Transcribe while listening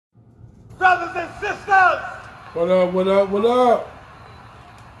Brothers and sisters! What up, what up, what up?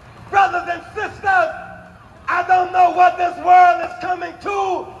 Brothers and sisters, I don't know what this world is coming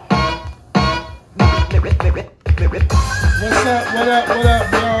to. What's up, what up, what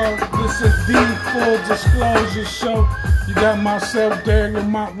up, y'all? This is the Full Disclosure Show. You got myself, Derek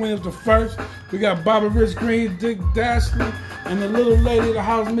Lamont Williams the first. We got Bobby Rich Green, Dick Dashley, and the little lady of the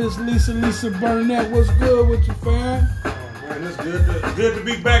house, Miss Lisa Burnett. What's good with you, fam? Man, it's good to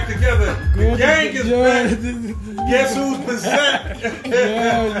be back together. The gang is back. Guess who's present?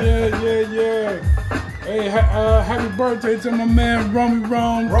 Yeah. Hey, happy birthday to my man Romy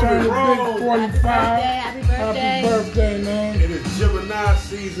Rome. Turning big 45. Happy birthday, man. It is Gemini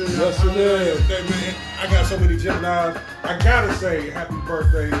season. Yes, it is. Man. I got so many Geminis. I gotta say happy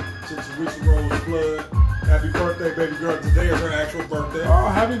birthday to Teresa Rose Flood. Happy birthday, baby girl. Today is her actual birthday. Oh,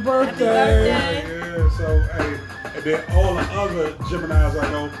 happy birthday. Yeah, so, hey. And then all the other Geminis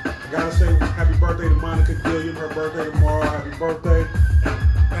I know, I gotta say happy birthday to Monica Gilliam. Her birthday tomorrow. Happy birthday.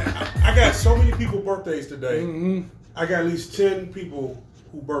 I got so many people's birthdays today. Mm-hmm. I got at least 10 people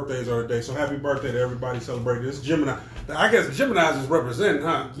whose birthdays are today. So happy birthday to everybody celebrating this Gemini. I guess Geminis is representing,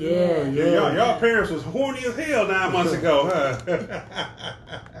 huh? Yeah. Y'all parents was horny as hell 9 months ago, huh?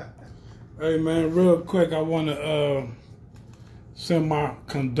 Hey, man, real quick, I want to send my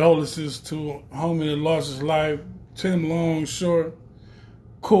condolences to a homie that lost his life, Tim Longshore.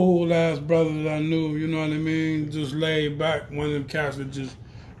 Cool ass brother that I knew, you know what I mean? Just laid back, one of them cats that just,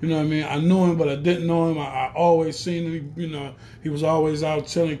 you know what I mean? I knew him, but I didn't know him. I always seen him, you know, he was always out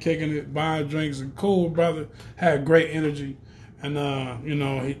chilling, kicking it, buying drinks, and cool brother, had great energy. And, you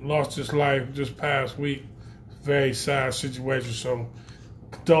know, he lost his life this past week. Very sad situation, so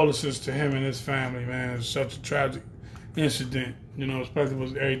condolences to him and his family, man. It's such a tragic incident, you know, especially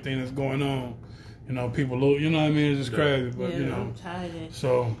with everything that's going on. You know, people lose, you know what I mean? It's just crazy, but, you know.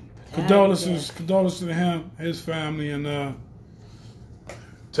 So, condolences to him, his family, and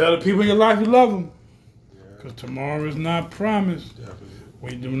tell the people in your life you love them. Because tomorrow is not promised. Definitely.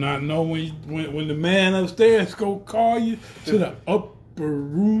 We do not know when the man upstairs go call you to the upper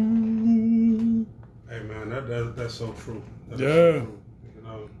room. Hey, man, that's so true. That's Yeah. so true. You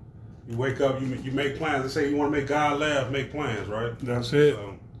know, you wake up, you make plans. They say you want to make God laugh, make plans, right? That's it.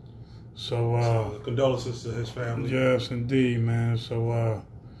 So condolences to his family. Yes, indeed, man. So,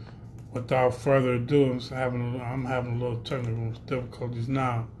 without further ado, I'm having a little technical difficulties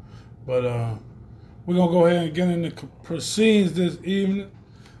now, but we're gonna go ahead and get into proceedings this evening.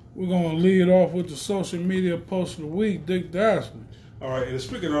 We're gonna lead off with the social media post of the week, Dick Dashley. All right, and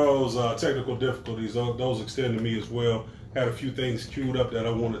speaking of those technical difficulties, those extend to me as well. Had a few things queued up that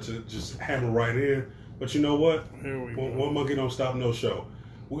I wanted to just hammer right in, but you know what? Here we go. One monkey don't stop no show.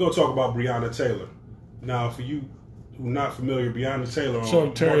 We're going to talk about Breonna Taylor. Now, for you who are not familiar, Breonna Taylor on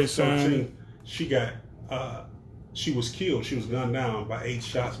March 13th, she was killed. She was gunned down by 8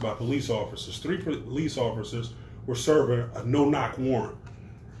 shots by police officers. 3 police officers were serving a no-knock warrant,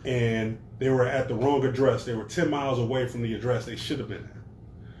 and they were at the wrong address. They were 10 miles away from the address they should have been at.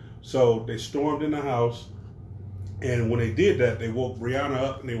 So they stormed in the house, and when they did that, they woke Breonna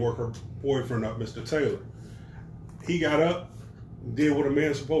up, and they woke her boyfriend up, Mr. Taylor. He got up, did what a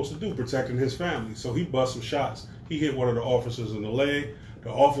man's supposed to do, protecting his family. So he bust some shots. He hit one of the officers in the leg. The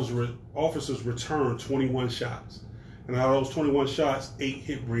officers returned 21 shots. And out of those 21 shots, 8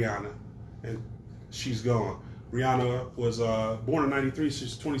 hit Breonna. And she's gone. Breonna was born in 93.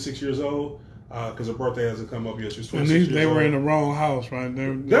 She's 26 years old because her birthday hasn't come up yet. She's 26 years old. They were in the wrong house, right?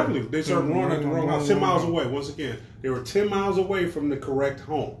 Definitely. They started running at the wrong house. 10 miles away. Once again, they were 10 miles away from the correct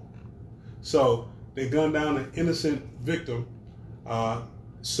home. So they gunned down an innocent victim.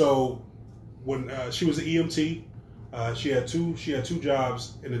 So when she was an EMT, she had two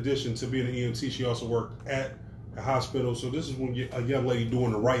jobs in addition to being an EMT. She also worked at a hospital. So this is when a young lady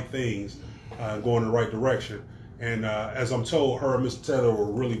doing the right things, going in the right direction. And as I'm told, her and Mr. Taylor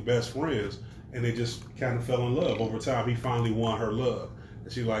were really best friends, and they just kind of fell in love. Over time, he finally won her love.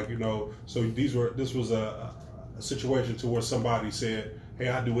 And she like, you know, so this was a situation to where somebody said, hey,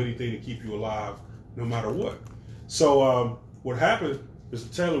 I'd do anything to keep you alive no matter what. So what happened,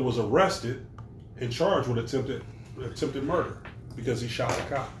 Mr. Taylor was arrested and charged with attempted murder because he shot a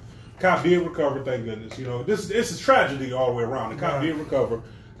cop. Cop did recover, thank goodness. You know, this is tragedy all the way around. The cop did recover,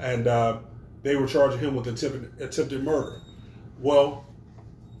 and they were charging him with attempted murder. Well,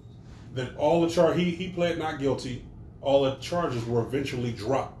 then all the he pled not guilty. All the charges were eventually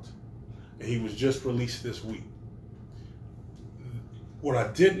dropped, and he was just released this week. What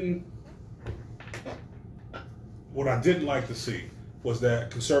I didn't like to see was that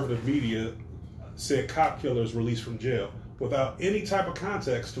conservative media said cop killers released from jail. without any type of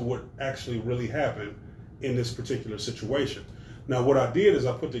context to what actually really happened in this particular situation. Now, what I did is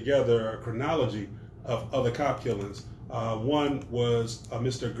I put together a chronology of other cop killings. One was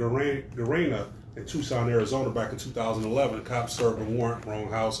Mr. Garena in Tucson, Arizona, back in 2011. Cops served a warrant, wrong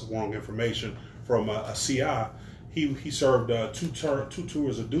house, wrong information from a CI. He served two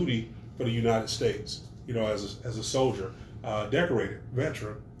tours of duty for the United States, as a soldier, decorated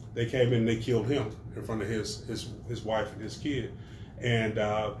veteran. They came in and they killed him in front of his wife and his kid. And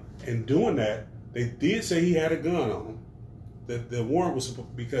in doing that, they did say he had a gun on him. The warrant was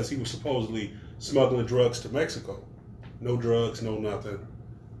because he was supposedly smuggling drugs to Mexico. No drugs, no nothing.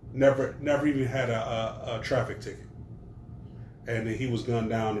 Never even had a traffic ticket. And he was gunned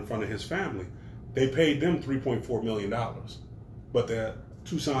down in front of his family. They paid them $3.4 million. But the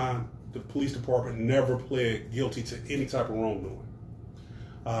Tucson, the police department never pled guilty to any type of wrongdoing.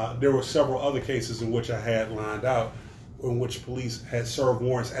 There were several other cases in which I had lined out in which police had served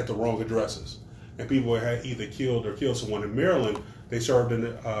warrants at the wrong addresses. And people had either killed or killed someone. In Maryland, they served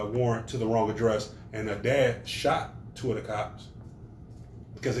a warrant to the wrong address, and a dad shot two of the cops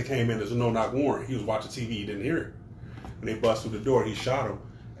because they came in as a no-knock warrant. He was watching TV, he didn't hear it. And they busted through the door, he shot him,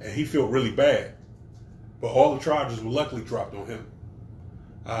 and he felt really bad. But all the charges were luckily dropped on him.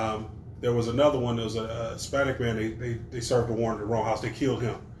 There was another one, there was a Hispanic man, they served a warrant at the wrong house, they killed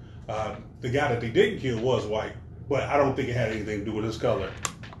him. The guy that they didn't kill was white, but I don't think it had anything to do with his color.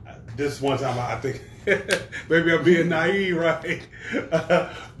 This one time, I think, maybe I'm being naive, right?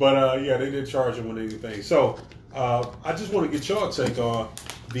 But yeah, they didn't charge him with anything. So I just want to get your take on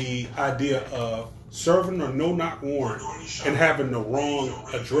the idea of serving a no-knock warrant and having the wrong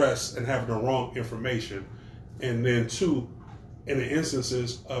address and having the wrong information. And then two, in the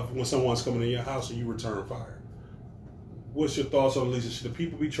instances of when someone's coming in your house and you return fire. What's your thoughts on, Lisa? Should the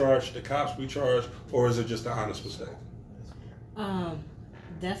people be charged? Should the cops be charged? Or is it just an honest mistake?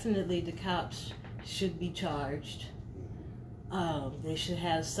 Definitely the cops should be charged. They should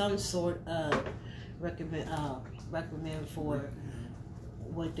have some sort of recommend for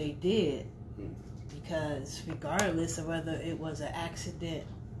what they did, because regardless of whether it was an accident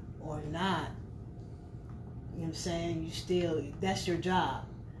or not, you know what I'm saying, that's your job.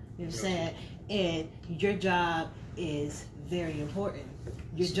 You know what I'm saying? And your job is very important.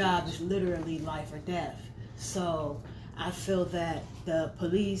 Your job is literally life or death. So I feel that the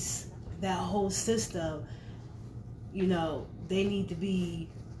police, that whole system, they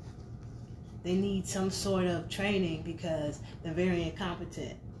need some sort of training because they're very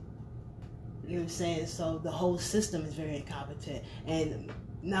incompetent. You know what I'm saying? So the whole system is very incompetent. And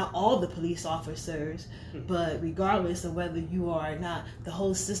not all the police officers, but regardless of whether you are or not, the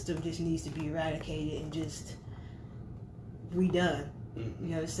whole system just needs to be eradicated and just redone. You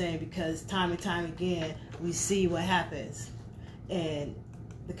know what I'm saying? Because time and time again, we see what happens. And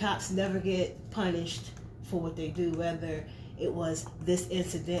the cops never get punished for what they do, whether it was this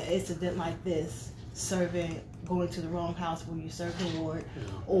incident like this, going to the wrong house where you served a warrant,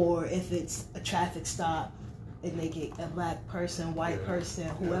 or if it's a traffic stop and they get a black person, white person,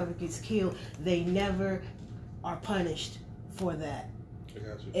 whoever gets killed, they never are punished for that.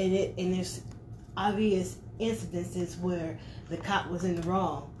 And there's obvious incidences where the cop was in the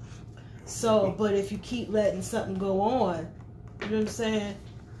wrong. So, but if you keep letting something go on, you know what I'm saying,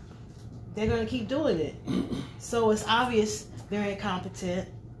 they're going to keep doing it. So it's obvious they're incompetent,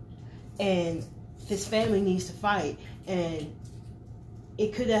 and his family needs to fight. And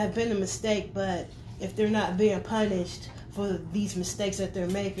it could have been a mistake, but if they're not being punished for these mistakes that they're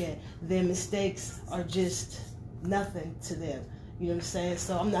making, their mistakes are just nothing to them. You know what I'm saying?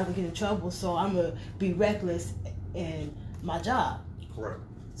 So I'm not going to get in trouble, so I'm going to be reckless in my job. Correct.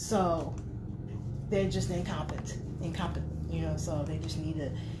 So they're just incompetent, so they just need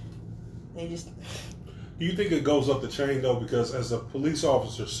to, Do you think it goes up the chain, though, because as a police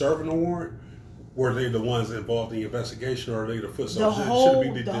officer serving a warrant, were they the ones involved in the investigation, or are they the foot soldiers?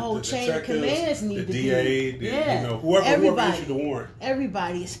 The whole chain of commands need to be. The DA, whoever issued the warrant.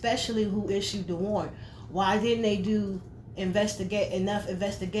 Everybody, especially who issued the warrant. Why didn't they do enough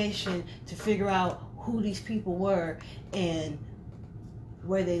investigation to figure out who these people were and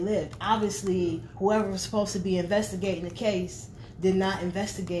where they lived? Obviously, whoever was supposed to be investigating the case did not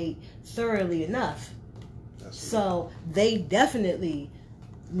investigate thoroughly enough. So they definitely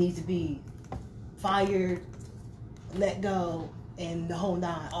need to be fired, let go, and the whole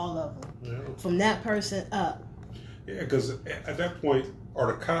nine, all of them. From that person up. Yeah, because at that point, are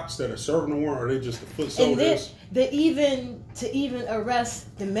the cops that are serving the warrant, or are they just the foot soldiers? And then to even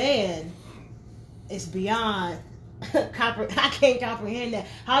arrest the man is beyond I can't comprehend that.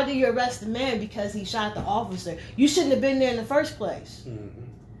 How do you arrest a man because he shot the officer? You shouldn't have been there in the first place. Mm-hmm.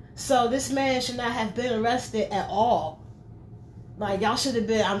 So this man should not have been arrested at all. Like, y'all should have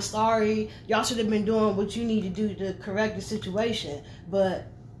been, I'm sorry, y'all should have been doing what you need to do to correct the situation. But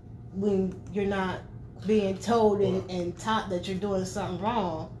when you're not being told and taught that you're doing something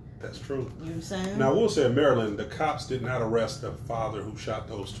wrong. That's true. You know what I'm saying? Now, I will say in Maryland, the cops did not arrest the father who shot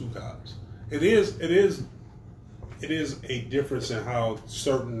those 2 cops. It is a difference in how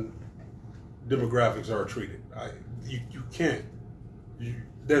certain demographics are treated. You can't.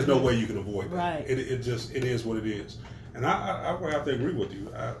 There's no way you can avoid that. Right. It is what it is. And I have to agree with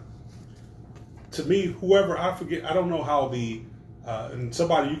you. To me, whoever, I forget, I don't know how and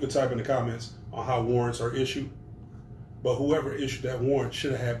somebody you can type in the comments on how warrants are issued, but whoever issued that warrant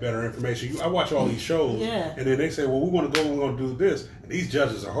should have had better information. I watch all these shows, and then they say, well, we want to go, we're going to do this, and these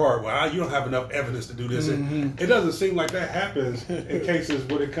judges are hard. Well, you don't have enough evidence to do this. And it doesn't seem like that happens in cases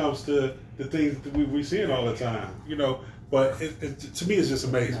when it comes to the things that we're seeing all the time, But to me, it's just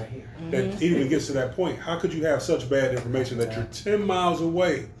amazing that it even gets to that point. How could you have such bad information that you're 10 miles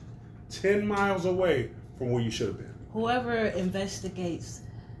away from where you should have been? Whoever investigates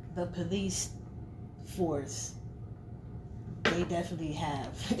the police force, they definitely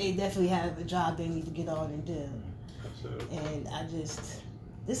have a job they need to get on and do. Absolutely. And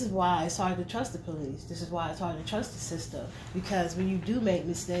this is why it's hard to trust the police. This is why it's hard to trust the system. Because when you do make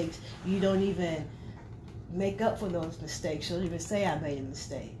mistakes, you don't even make up for those mistakes. You don't even say, I made a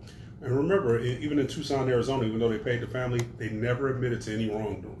mistake. And remember, even in Tucson, Arizona, even though they paid the family, they never admitted to any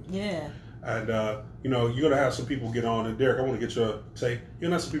wrongdoing. Yeah. And, you're going to have some people get on, and Derek, I want to get your take. You're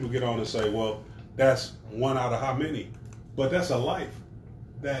going to have some people get on and say, well, that's one out of how many? But that's a life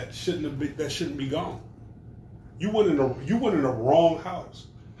that shouldn't be gone. You went in the wrong house.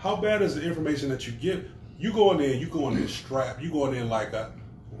 How bad is the information that you get? You go in there strapped. You go in there like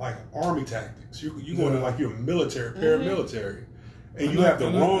army tactics. You go in there like you're military, paramilitary. And you have the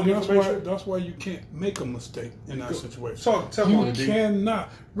wrong information. That's why you can't make a mistake in that situation. Tell me you cannot.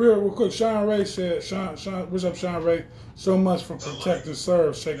 Real quick, Sean Ray said, Sean, what's up, Sean Ray? So much for protect and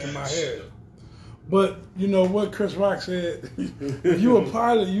serve, shaking my head. But you know what Chris Rock said? If you a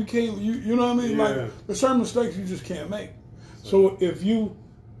pilot, you can't. You know what I mean? Yeah. Like there's certain mistakes you just can't make. So if you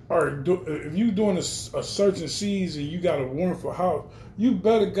doing a search and seize and you got a warrant for a house, you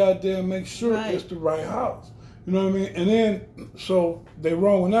better goddamn make sure it's the right house. You know what I mean? And then, so they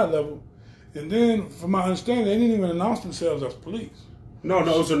wrong on that level. And then, from my understanding, they didn't even announce themselves as police. No, it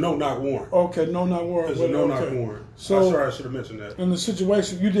was a no-knock warrant. Okay, no-knock warrant. It's a no-knock warrant. So, I'm sorry, I should have mentioned that. In the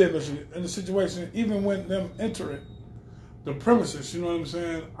situation, you did mention it. In the situation, even when them entering the premises, you know what I'm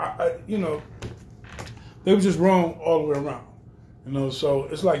saying? They were just wrong all the way around. So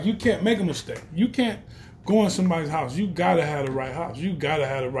it's like you can't make a mistake. You can't go in somebody's house. You gotta have the right house. You gotta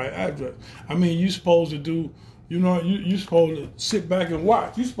have the right address. I mean, you supposed to do. You supposed to sit back and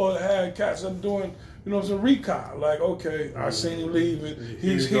watch. You supposed to have cats up doing, some recon. Like, okay, I seen him leaving.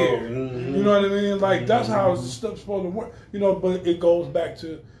 He's here. Mm-hmm. You know what I mean? Like, that's how stuff's supposed to work. But it goes back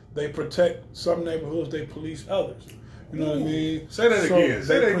to they protect some neighborhoods, they police others. You know what I mean? Say that again.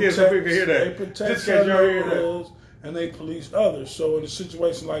 Say that again so people can hear that. They protect some neighborhoods and they police others. So in a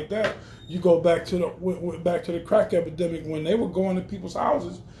situation like that, you go back to the crack epidemic when they were going to people's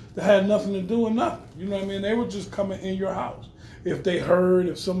houses that had nothing to do with nothing. You know what I mean? They were just coming in your house. If they heard,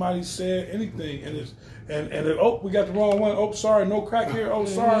 if somebody said anything, and we got the wrong one. Oh, sorry, no crack here. Oh,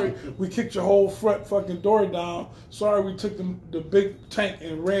 sorry, we kicked your whole front fucking door down. Sorry, we took the big tank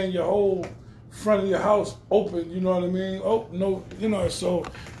and ran your whole front of your house open. You know what I mean? Oh no, so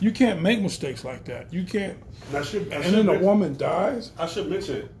you can't make mistakes like that. You can't. And then a woman dies. I should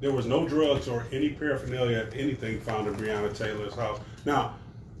mention there was no drugs or any paraphernalia, anything found in Breonna Taylor's house. Now,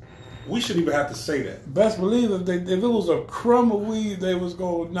 we shouldn't even have to say that. Best believe if it was a crumb of weed, they was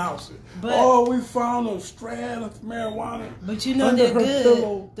going to announce it. We found a strand of marijuana. But they're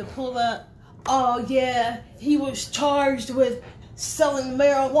good to pull up. Oh yeah, he was charged with selling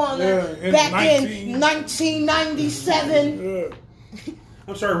marijuana back in 1997. Yeah.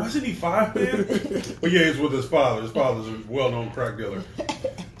 I'm sorry, wasn't he 5 then? Well, yeah, he's with his father. His father's a well-known crack dealer.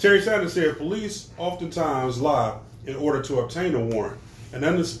 Terry Sanders said police oftentimes lie in order to obtain a warrant. An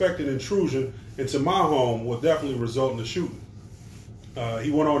unexpected intrusion into my home will definitely result in a shooting.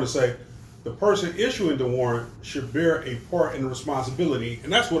 He went on to say, the person issuing the warrant should bear a part in the responsibility,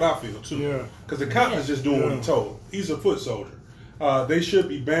 and that's what I feel too. Yeah. Because the cop is just doing what he's told. He's a foot soldier. They should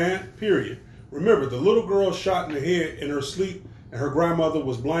be banned, period. Remember, the little girl shot in the head in her sleep, and her grandmother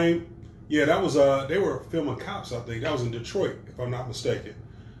was blamed. Yeah, that was, they were filming Cops, I think. That was in Detroit, if I'm not mistaken.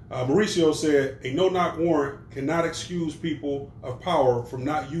 Mauricio said, a no-knock warrant cannot excuse people of power from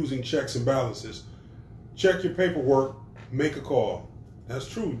not using checks and balances. Check your paperwork, make a call. That's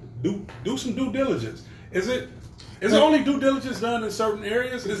true. Do some due diligence. Is it only due diligence done in certain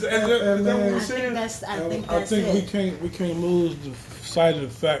areas? Is that what we're saying? I think we can't lose the sight of the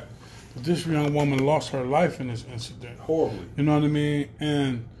fact that this young woman lost her life in this incident. Horribly. You know what I mean?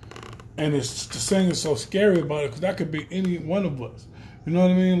 And it's the thing is so scary about it because that could be any one of us. You know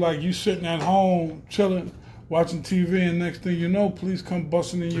what I mean? Like you sitting at home chilling, watching TV, and next thing you know, police come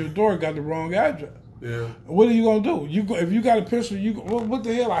busting in your door, got the wrong address. Yeah. What are you gonna do? If you got a pistol, what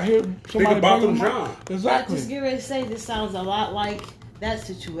the hell? I hear somebody. Think about them, John. Exactly. I just get ready to say this sounds a lot like that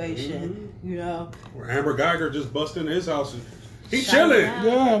situation. You know, where Amber Geiger just busted into his house. He's chilling.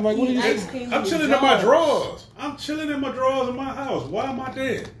 Yeah, like what are you? I'm chilling in my drawers. I'm chilling in my drawers in my house. Why am I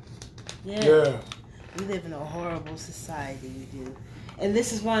dead? Yeah. We live in a horrible society. We do. And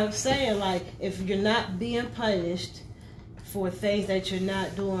this is why I'm saying, like, if you're not being punished for things that you're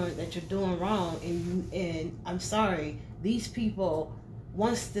not doing, that you're doing wrong, and I'm sorry, these people,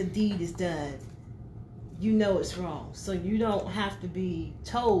 once the deed is done, you know it's wrong. So you don't have to be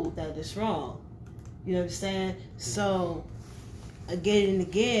told that it's wrong. You know what I'm saying? So, again and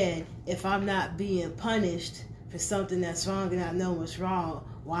again, if I'm not being punished for something that's wrong and I know what's wrong,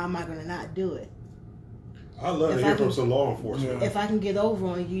 why am I going to not do it? I love to hear from some law enforcement. If I can get over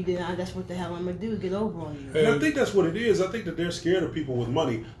on you, then that's what the hell I'm going to do, get over on you. And I think that's what it is. I think that they're scared of people with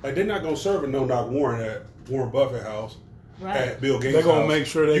money. Like, they're not going to serve a no-knock warrant at Warren Buffett house, at Bill Gates' They're house. They're going to make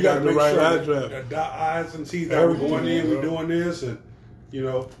sure they got the right address. Dot I's and T's that we're going in, we're doing this. And, you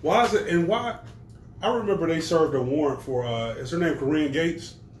know, why is it, and why, I remember they served a warrant for, is her name Corinne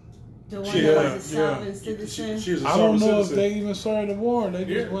Gates? The one that was a sovereign citizen? She's a I don't know citizen. if they even served a warrant. They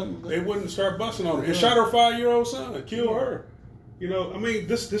just they wouldn't start busting on her. And shot her 5-year-old son and killed her. You know, I mean,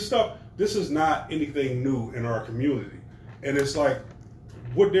 this stuff, this is not anything new in our community. And it's like,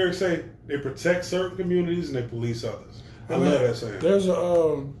 what Derek say, they protect certain communities and they police others. I love that saying. There's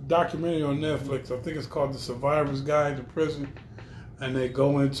a documentary on Netflix, I think it's called The Survivor's Guide to Prison, and they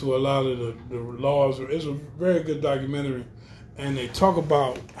go into a lot of the laws. It's a very good documentary. And they talk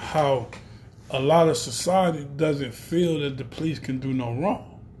about how a lot of society doesn't feel that the police can do no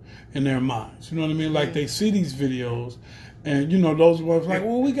wrong in their minds. You know what I mean? Like they see these videos and, you know, those ones like,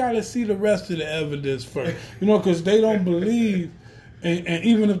 well, we got to see the rest of the evidence first. You know, because they don't believe, and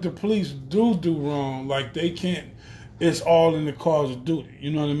even if the police do wrong, like they can't, it's all in the cause of duty.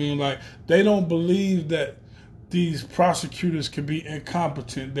 You know what I mean? Like they don't believe that these prosecutors can be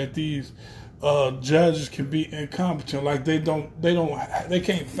incompetent, that these judges can be incompetent. Like they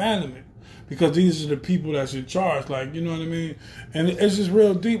can't fathom it because these are the people that's in charge. Like, you know what I mean? And it's just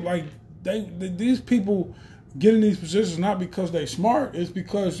real deep. Like these people get in these positions not because they smart. It's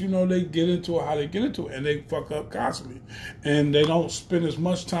because, you know, they get into it how they get into it, and they fuck up constantly. And they don't spend as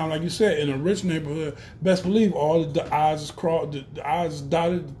much time, like you said, in a rich neighborhood. Best believe all the I's is crossed, the I's is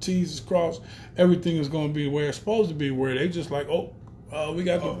dotted, the T's is crossed. Everything is going to be where it's supposed to be. Where they just like, we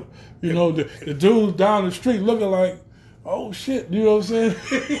got the, you know, the dudes down the street looking like, oh shit, you know what I'm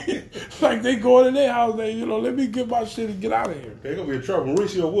saying? Like they going in their house, they, you know, let me get my shit and get out of here. They're gonna be in trouble.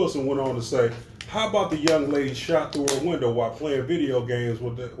 Mauricio Wilson went on to say, how about the young lady shot through her window while playing video games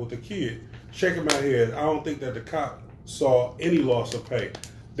with the kid? Shaking my head, I don't think that the cop saw any loss of pay.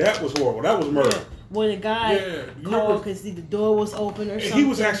 That was horrible. That was murder. Yeah. When the guy called because the door was open or something. He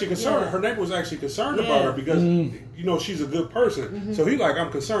was actually concerned. Yeah. Her neighbor was actually concerned about her because, you know, she's a good person. Mm-hmm. So he's like, I'm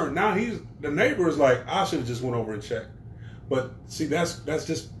concerned. Now the neighbor is like, I should have just went over and checked. But see, that's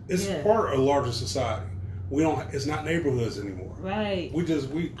just, it's part of a larger society. It's not neighborhoods anymore. Right.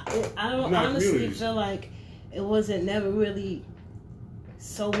 I don't honestly feel like it wasn't never really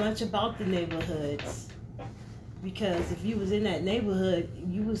so much about the neighborhoods. Because if you was in that neighborhood,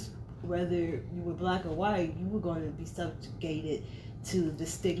 whether you were black or white, you were going to be subjugated to the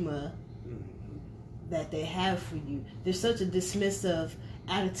stigma that they have for you. There's such a dismissive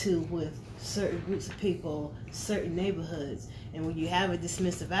attitude with certain groups of people, certain neighborhoods. And when you have a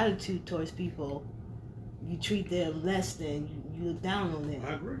dismissive attitude towards people, you treat them less than, you look down on them.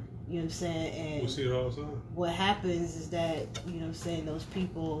 I agree. You know what I'm saying? And we see it all the time. What happens is that, you know what I'm saying, those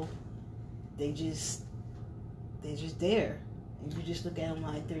people, they just there. And you just look at them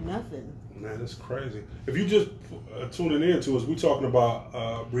like they're nothing. Man, that's crazy. If you just tuning in to us, we're talking about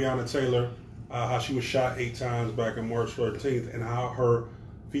Breonna Taylor, how she was shot 8 times back on March 13th, and how her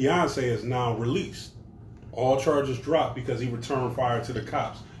fiance is now released. All charges dropped because he returned fire to the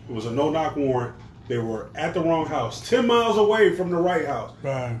cops. It was a no-knock warrant. They were at the wrong house, 10 miles away from the right house.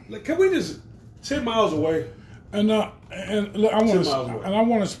 Right. Like, can we just 10 miles away? And look, I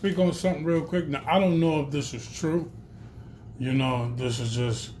want to speak on something real quick. Now, I don't know if this is true. You know, this is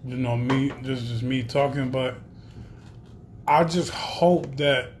just me. This is just me talking, but I just hope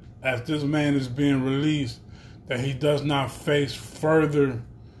that as this man is being released, that he does not face further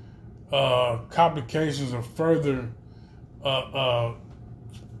complications or further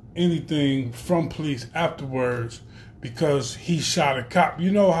anything from police afterwards because he shot a cop.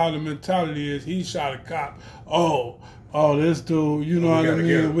 You know how the mentality is. He shot a cop. Oh, this dude, you know what I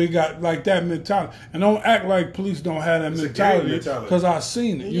mean? We got like that mentality. And don't act like police don't have that mentality because I've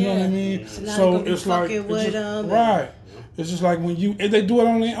seen it. You know what I mean? So it's like, right. It's just like when they do it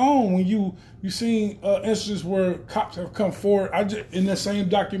on their own. When you seen instances where cops have come forward. In that same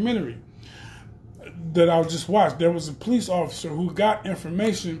documentary that I just watched, there was a police officer who got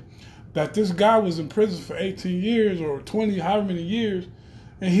information that this guy was in prison for 18 years or 20, however many years,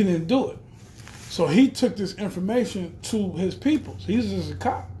 and he didn't do it. So he took this information to his people. He's just a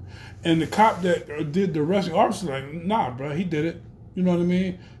cop. And the cop that did the arresting officer like, nah, bro, he did it. You know what I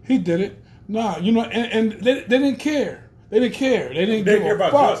mean? He did it. Nah, you know, and they didn't care. They didn't care. They didn't care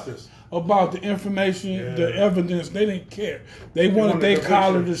about justice. About the information, the evidence. They didn't care. They wanted their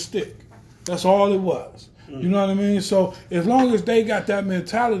collar to stick. That's all it was. You know what I mean? So as long as they got that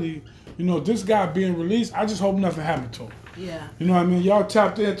mentality, you know, this guy being released, I just hope nothing happened to him. Yeah. You know what I mean? Y'all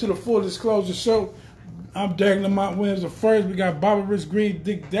tapped into the Full Disclosure Show. I'm Derek Lamont Williams the first. We got Bobby Rich Green,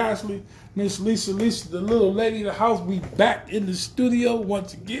 Dick Dashley, Miss Lisa, the little lady of the house. We back in the studio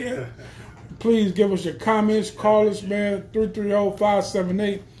once again. Please give us your comments. Call us, man,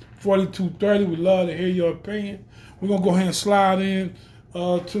 330-578-4230. We love to hear your opinion. We're going to go ahead and slide in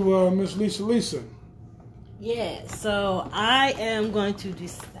to Miss Lisa. Yeah, so I am going to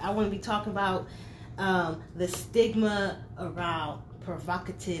I want to be talking about the stigma around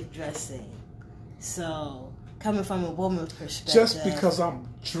provocative dressing. So, coming from a woman's perspective. Just because I'm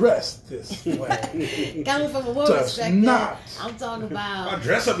dressed this way. Coming from a woman's perspective, I'm talking about... I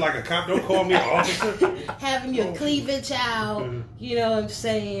dress up like a cop, don't call me an officer. Having your cleavage out, you know what I'm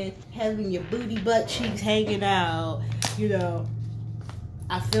saying? Having your booty butt cheeks hanging out, you know.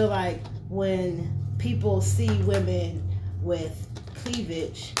 I feel like when people see women with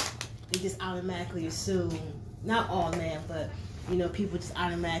cleavage, they just automatically assume, not all men, but, you know, people just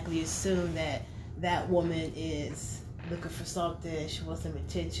automatically assume that that woman is looking for something, she wants some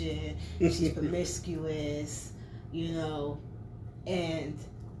attention, she's promiscuous, you know, and,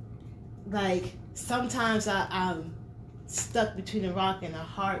 like, sometimes I'm stuck between a rock and a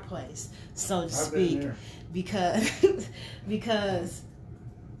hard place, so to speak, because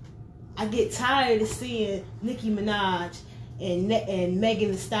I get tired of seeing Nicki Minaj and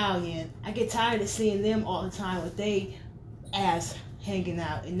Megan Thee Stallion. I get tired of seeing them all the time with they ass hanging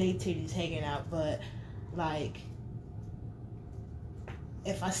out and they titties hanging out. But, like,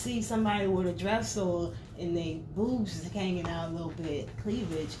 if I see somebody with a dress on and they boobs is hanging out a little bit,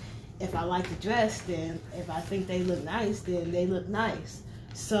 cleavage, if I like the dress, then if I think they look nice, then they look nice.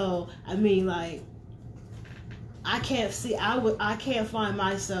 So, I mean, like, I can't find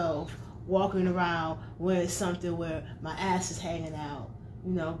myself walking around wearing something where my ass is hanging out,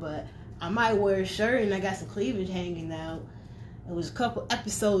 you know, but I might wear a shirt and I got some cleavage hanging out. It was a couple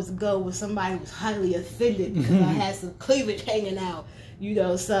episodes ago where somebody was highly offended because I had some cleavage hanging out, you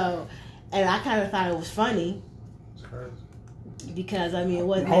know, so, and I kind of thought it was funny. Because, I mean, it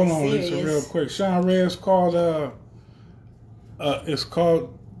wasn't that serious. Hold on, Lisa, real quick. Sean Reyes called, it's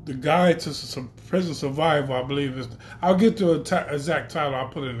called The Guide to Prison Survival, I believe. I'll get to an exact title. I'll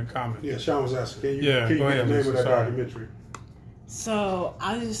put it in the comments. Yeah, Sean was asking. Can you go ahead, the name of that documentary? So,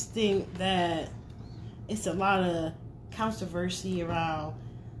 I just think that it's a lot of controversy around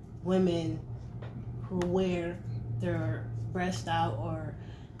women who wear their breast out or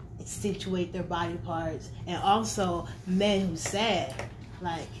accentuate their body parts, and also men who sag.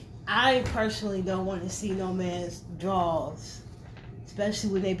 Like, I personally don't want to see no man's drawers,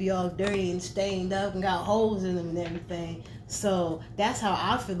 especially when they be all dirty and stained up and got holes in them and everything. So that's how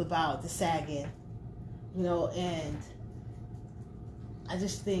I feel about the sagging, you know, and I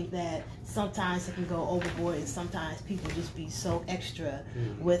just think that sometimes it can go overboard and sometimes people just be so extra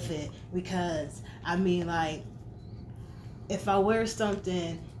with it, because, I mean, like, if I wear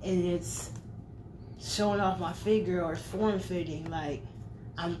something and it's showing off my figure or form-fitting, like,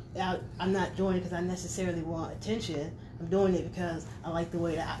 I'm not doing it because I necessarily want attention. I'm doing it because I like the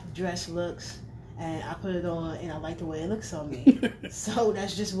way that dress looks, and I put it on, and I like the way it looks on me. So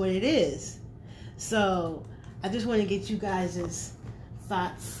that's just what it is. So I just want to get you guys'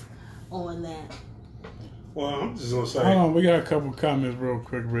 thoughts on that. Well, I'm just gonna say. Hold on, we got a couple comments real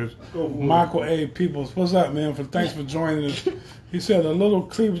quick, Rich. Michael A. Peoples, what's up, man? Thanks for joining us. He said a little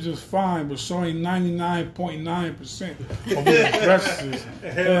cleavage is fine, but showing 99.9% of his breasts is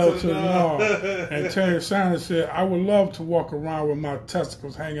hell to the no. And Terry Sanders said, I would love to walk around with my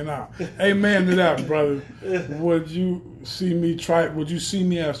testicles hanging out. Amen to that, brother. Would you see me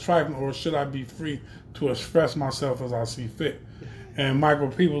as trifling, or should I be free to express myself as I see fit? And Michael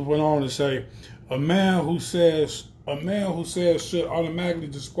Peoples went on to say, a man who says should automatically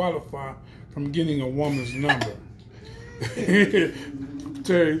disqualify from getting a woman's number.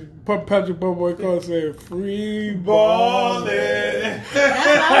 Terry, Patrick Boboy Cole said, free ballin'. That's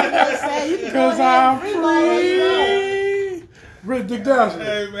what I was gonna say. You can go Because ahead I'm and free. free. Rick Dickerson.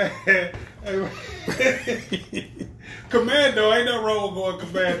 Hey, man. Commando, ain't no wrong with going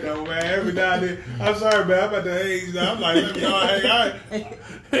commando, man. Every now and then, I'm sorry, man. I'm at the age now. I'm like, let me know, I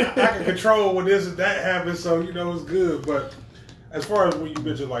can control when this and that happens, so you know it's good. But as far as when you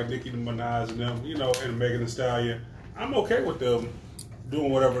mention like Nicki Minaj and them, you know, and Megan Thee Stallion, I'm okay with them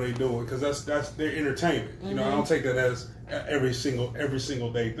doing whatever they doing because that's their entertainment. You know, I don't take that as every single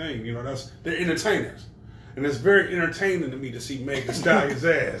day thing. You know, they're entertainers. And it's very entertaining to me to see Megan Thee Stallion's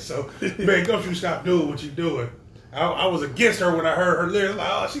ass. So, man, don't you stop doing what you're doing. I was against her when I heard her lyrics. Like,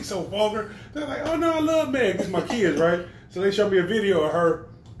 oh, she's so vulgar. They're like, oh, no, I love Meg. It's my kids, right? So they showed me a video of her.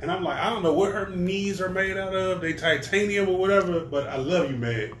 And I'm like, I don't know what her knees are made out of. They titanium or whatever. But I love you,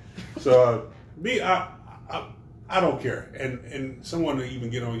 Meg. So, I don't care. And someone to even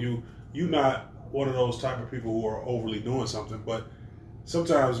get on you, you're not one of those type of people who are overly doing something. But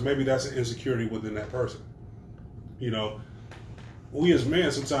sometimes maybe that's an insecurity within that person. You know, we as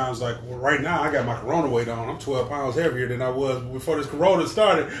men sometimes, like right now, I got my Corona weight on. I'm 12 pounds heavier than I was before this Corona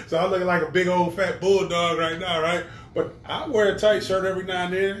started. So I'm looking like a big old fat bulldog right now, right? But I wear a tight shirt every now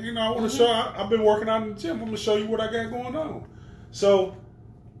and then. You know, I want to show, I've been working out in the gym. I'm going to show you what I got going on. So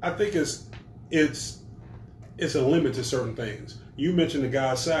I think it's a limit to certain things. You mentioned the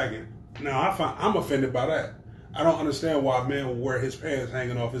guy sagging. Now, I'm offended by that. I don't understand why a man will wear his pants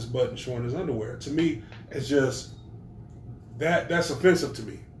hanging off his butt and showing his underwear. To me, it's just... That's offensive to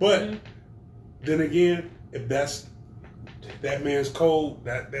me. But then again, if that's that man's code,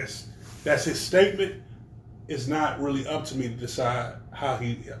 that's his statement, it's not really up to me to decide how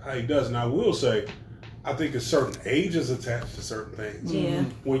he does. And I will say, I think a certain age is attached to certain things. Yeah.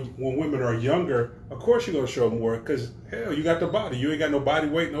 When women are younger, of course you're gonna show more because hell, you got the body. You ain't got no body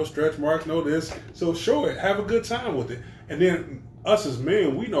weight, no stretch marks, no this. So show it. Have a good time with it. And then us as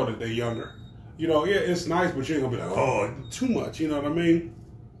men, we know that they're younger. You know, yeah, it's nice, but you ain't gonna be like, oh, too much. You know what I mean?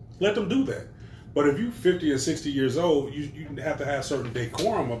 Let them do that. But if you're 50 or 60 years old, you have to have certain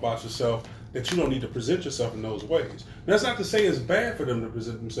decorum about yourself that you don't need to present yourself in those ways. That's not to say it's bad for them to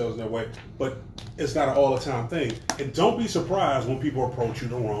present themselves that way, but it's not an all-the-time thing. And don't be surprised when people approach you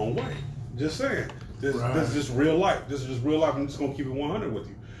the wrong way. Just saying. This is just real life. This is just real life. I'm just gonna keep it 100 with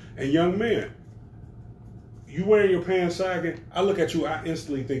you. And young men, you wearing your pants sagging, I look at you, I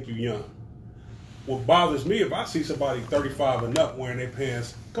instantly think you're young. What bothers me, if I see somebody 35 and up wearing their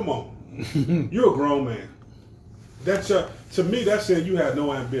pants, come on, you're a grown man. To me, that said you have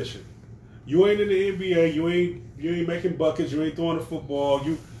no ambition. You ain't in the NBA. You ain't making buckets. You ain't throwing the football.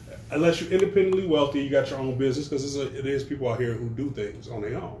 Unless you're independently wealthy, you got your own business because it is people out here who do things on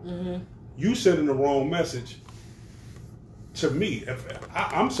their own. Mm-hmm. You sending the wrong message. To me,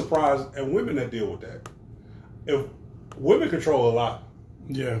 I'm surprised at women that deal with that. If women control a lot,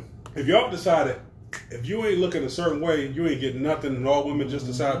 yeah. If y'all decided. If you ain't looking a certain way, you ain't getting nothing, and all women just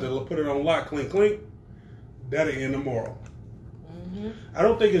decide to put it on lock, clink, clink, that'll end immoral. Mm-hmm. I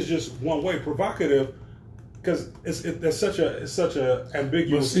don't think it's just one way. Provocative, because it's such a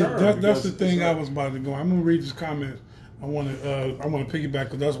ambiguous term. That's the thing I was about to go. I'm gonna read this comment. I want to piggyback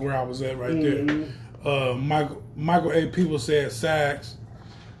because that's where I was at right there. Michael A. People said sags.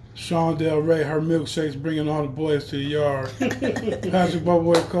 Sean Del Rey, her milkshakes bringing all the boys to the yard. Patrick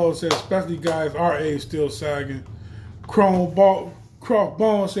Boboy Cole said, especially guys our age still sagging. Croft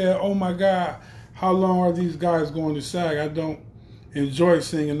Bone said, oh my God, how long are these guys going to sag? I don't enjoy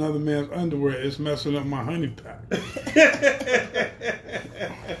seeing another man's underwear. It's messing up my honey pack.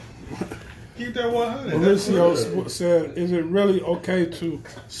 Keep that 100. Mauricio said, is it really okay to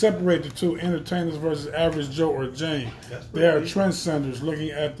separate the two, entertainers versus average Joe or Jane? They are trendsetters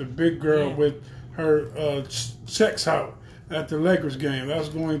looking at the big girl with her checks out at the Lakers game. That's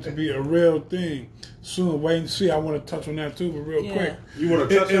going to be a real thing soon. Wait and see. I want to touch on that too, but real quick. You want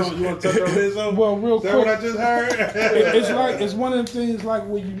to touch on Lizzo? Well, real quick. Is that what I just heard? It's one of the things like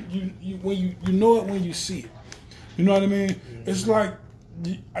when you know it when you see it. You know what I mean? It's like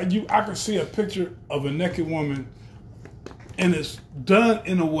I can see a picture of a naked woman, and it's done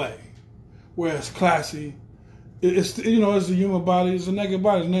in a way where it's classy. It's it's a human body. It's a naked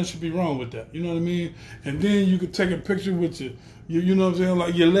body. Nothing should be wrong with that. You know what I mean? And then you could take a picture with you know what I'm saying,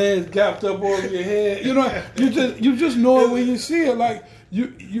 like your legs gapped up over your head. You know, you just know it when you see it. Like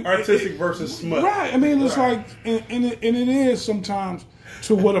you artistic versus smut. Right. I mean, it's like, and it is sometimes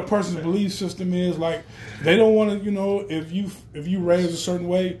to what a person's belief system is. Like they don't want to, if you raise a certain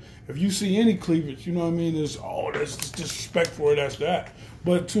way, if you see any cleavage, you know what I mean, that's disrespectful or that's that.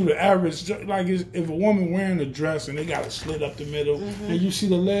 But to the average, like if a woman wearing a dress and they got a slit up the middle and you see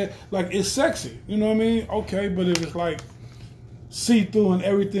the leg, like it's sexy. You know what I mean? Okay, but if it's like see through and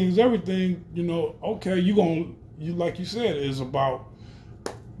everything's everything, okay, you like you said, it's about,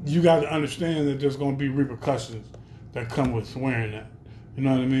 you got to understand that there's going to be repercussions that come with wearing that. You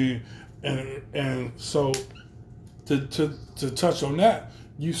know what I mean? And so to touch on that,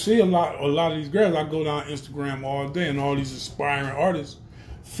 you see a lot of these girls. I go down Instagram all day, and all these aspiring artists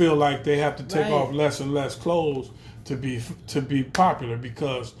feel like they have to take off less and less clothes to be popular,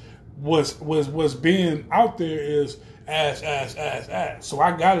 because what's being out there is ass. So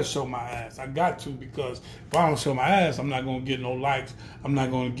I gotta show my ass. I got to, because if I don't show my ass, I'm not gonna get no likes. I'm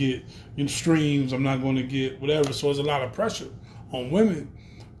not gonna get streams. I'm not gonna get whatever. So there's a lot of pressure on women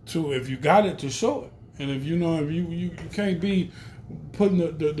to, if you got it, to show it. And if you can't be putting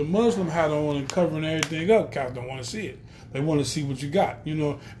the Muslim hat on and covering everything up, cats don't want to see it. They want to see what you got. It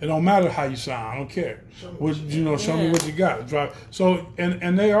don't matter how you sound. I don't care. Show me what you got. So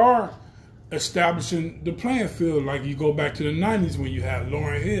and they are establishing the playing field. Like you go back to the 90s when you had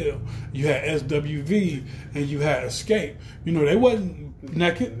Lauryn Hill, you had SWV, and you had Escape. They wasn't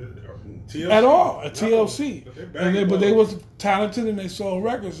naked TLC. At all at TLC, but they was talented and they sold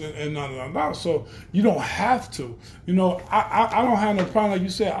records and none. So you don't have to. I don't have no problem, like you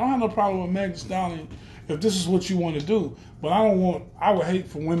said. I don't have no problem with Megan Thee Stallion if this is what you want to do. But I would hate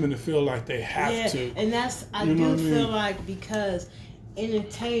for women to feel like they have to. And I do feel like because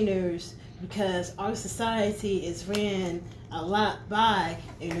our society is ran a lot by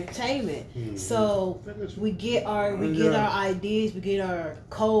entertainment. Mm-hmm. So we get our ideas, we get our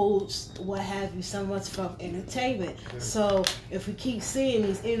codes, what have you, so much from entertainment. Yeah. So if we keep seeing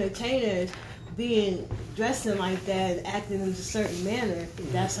these entertainers dressing like that and acting in a certain manner,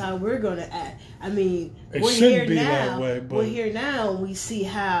 that's how we're gonna act. I mean, we're here now and we see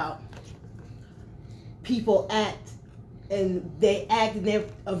how people act. And they act, and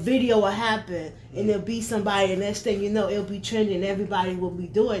a video will happen, and there'll be somebody, and next thing you know, it'll be trending, and everybody will be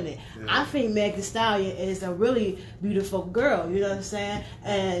doing it. Yeah. I think Meg Thee Stallion is a really beautiful girl, you know what I'm saying?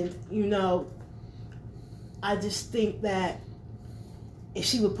 And, I just think that if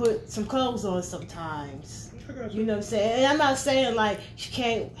she would put some clothes on sometimes, you know what I'm saying? And I'm not saying, like, she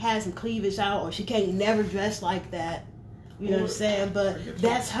can't have some cleavage out, or she can't never dress like that, you know what I'm saying? But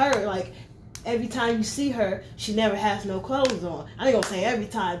that's her, like, every time you see her, she never has no clothes on. I ain't gonna say every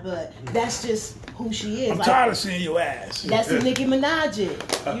time, but that's just who she is. I'm tired of seeing your ass. That's what Nicki Minaj is. You know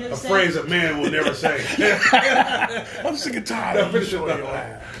what I'm saying? Phrase a man will never say. I'm sick and tired of you showing your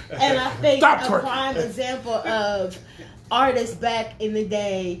ass. And I think a prime example of artists back in the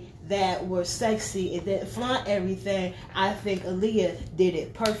day that were sexy and that flaunt everything, I think Aaliyah did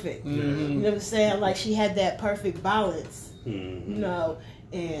it perfect. Mm-hmm. You know what I'm saying? Like, she had that perfect balance. Mm-hmm.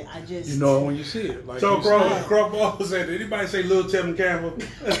 And I just... when you see it. Like so, Crump said, did anybody say Lil Tevin Campbell?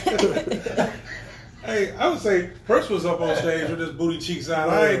 Hey, I would say Prince was up on stage with his booty cheeks out.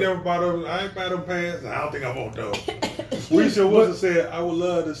 I ain't never bought them. I ain't buy them pants. I don't think I want those. Risha Wilson said, I would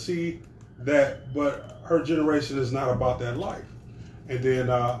love to see that, but her generation is not about that life. And then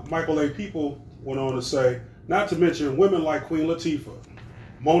Michael A. People went on to say, not to mention women like Queen Latifah,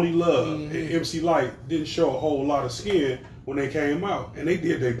 Moni Love, and MC Lyte didn't show a whole lot of skin when they came out, and they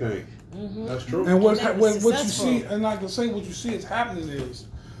did their thing. Mm-hmm. That's true. And what you see, and like I say, what you see is happening is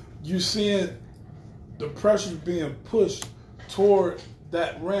you seeing the pressure being pushed toward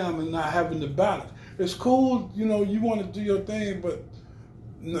that realm and not having the balance. It's cool, you want to do your thing, but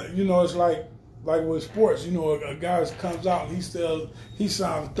it's like with sports, a guy comes out and he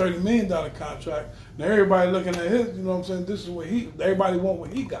signs a $30 million contract. Now everybody looking at his, you know what I'm saying? This is what everybody want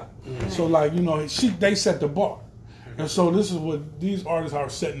what he got. Mm-hmm. So like, they set the bar. And so this is what these artists are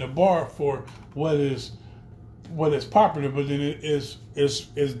setting the bar for what is popular, but then it is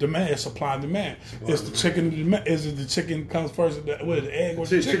demand, it's supply and demand. It's the chicken. Is it the chicken comes first? What is the egg or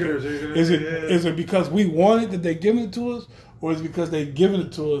the chicken? Is it because we want it that they giving it to us, or is it because they giving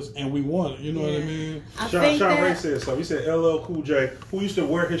it to us and we want it? You know what I mean? Sean Ray said so. He said LL Cool J, who used to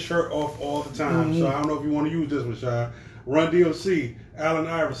wear his shirt off all the time. Mm-hmm. So I don't know if you want to use this one, Sean. Run DMC Allen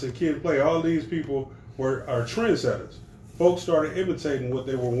Iverson, Kid Play, all these people are trendsetters. Folks started imitating what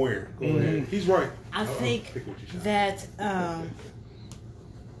they were wearing. Go ahead. He's right. I think that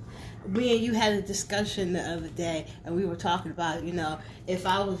me and you had a discussion the other day, and we were talking about, if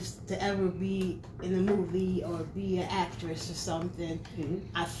I was to ever be in a movie or be an actress or something,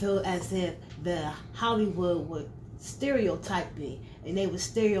 I feel as if the Hollywood would stereotype me, and they would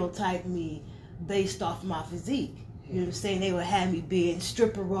stereotype me based off my physique. You know what I'm saying? They would have me be in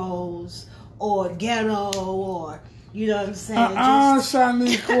stripper roles or ghetto or, you know what I'm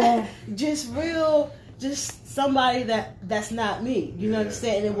saying? Just somebody that's not me. You know what I'm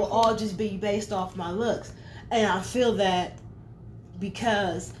saying? And it will all just be based off my looks. And I feel that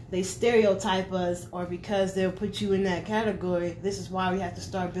because they stereotype us or because they'll put you in that category, this is why we have to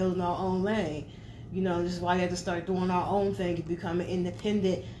start building our own lane. This is why we have to start doing our own thing and becoming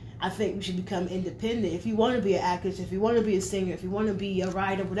independent. I think we should become independent. If you want to be an actress, if you want to be a singer, if you want to be a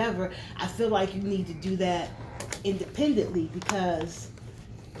writer, whatever, I feel like you need to do that independently, because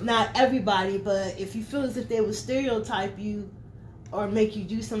not everybody, but if you feel as if they would stereotype you or make you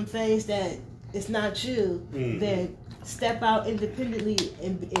do some things that it's not you, then step out independently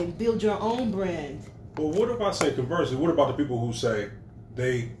and build your own brand. Well, what if I say conversely? What about the people who say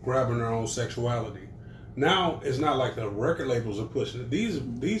they grabbing their own sexuality? Now it's not like the record labels are pushing it.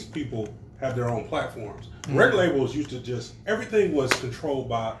 These people have their own platforms. Record labels used to just, everything was controlled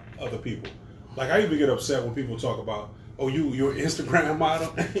by other people. Like, I even get upset when people talk about, oh, you're an Instagram model.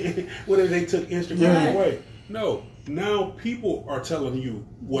 What if they took Instagram away? No. Now people are telling you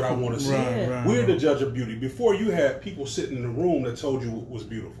what I want to see. We're the judge of beauty. Before, you had people sitting in the room that told you what was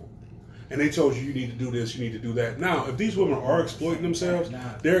beautiful. And they told you need to do this, you need to do that. Now, if these women are exploiting themselves,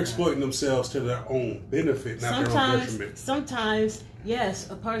 they're exploiting themselves to their own benefit, not their own detriment. Sometimes, yes,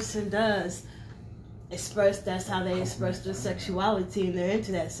 a person does express, that's how they express their sexuality, and they're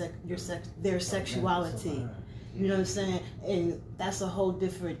into that their sexuality. You know what I'm saying? And that's a whole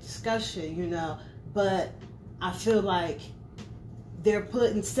different discussion, But I feel like they're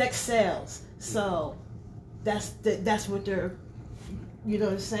putting sex sales. So that's what they're, you know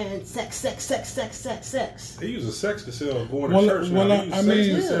what I'm saying? Sex. They use a sex to sell going to church now. They use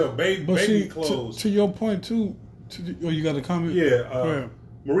sex to sell baby clothes. To your point, too, you got a comment? Yeah.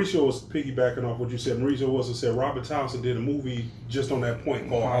 Mauricio was piggybacking off what you said. Mauricio also said Robert Townsend did a movie just on that point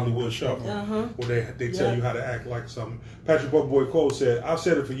called Hollywood Shuffle, where they tell you how to act like something. Patrick Buckboy Cole said, I've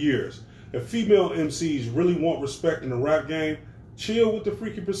said it for years. If female MCs really want respect in the rap game, chill with the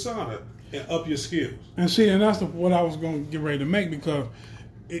freaky persona and up your skills. And that's what I was going to get ready to make, because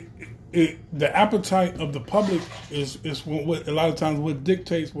the appetite of the public is what a lot of times what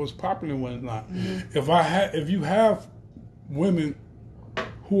dictates what's popular and what's not. If you have women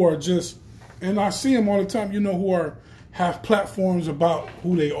who are just, and I see them all the time, who have platforms about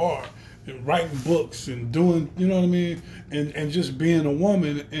who they are, and writing books and doing, you know what I mean, and just being a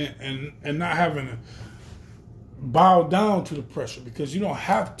woman and not having to bow down to the pressure, because you don't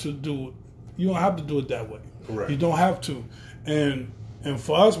have to do it that way. Correct. You don't have to, and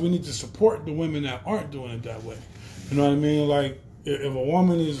for us, we need to support the women that aren't doing it that way. You know what I mean? Like, if a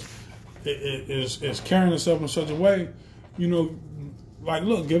woman is carrying herself in such a way, like,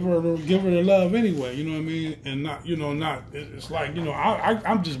 look, give her the love anyway. You know what I mean? And not. It's like,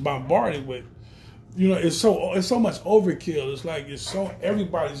 I'm just bombarded with, it's so much overkill. It's like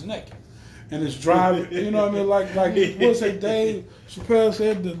everybody's naked, and it's driving. You know what I mean? Like what's that? Dave Chappelle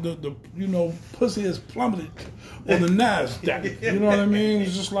said the pussy is plummeted on the NASDAQ. You know what I mean?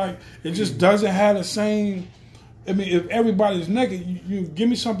 It's just like, it just doesn't have the same. I mean, if everybody's naked, you give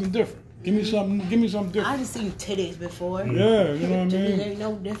me something different. Give me something different. I done seen titties before. Yeah, you know what I mean? Titties ain't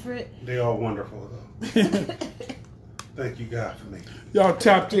no different. They are wonderful, though. Thank you, God, for me. Y'all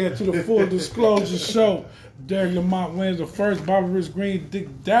tapped into the Full Disclosure Show. Derek Lamont wins the first. Barbara Rich Green, Dick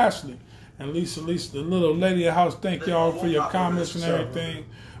Dashley, and Lisa, the little lady of the house. Thank y'all for your comments and everything.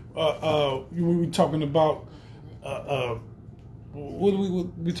 We were talking about what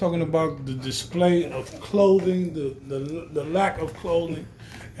we talking about, the display of clothing, the lack of clothing.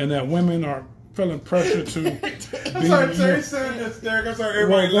 And that women are feeling pressure to. I'm sorry, Terry said this, Derek. I'm sorry,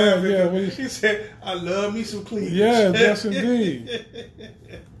 everybody laughing. Yeah, he said, "I love me some cleavage." Yeah, yes, indeed.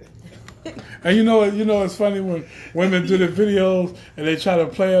 And it's funny when women do the videos and they try to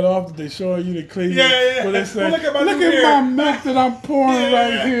play it off. They show you the cleavage. Yeah. But they say, look at my milk that I'm pouring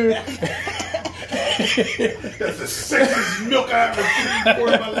right here. That's the sexiest milk I ever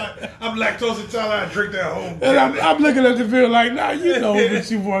seen in my life. I'm lactose intolerant. I drink that whole. And I'm looking at the video like, nah, you know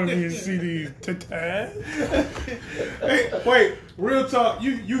what you wanted me to see these tatas. Hey, wait, real talk.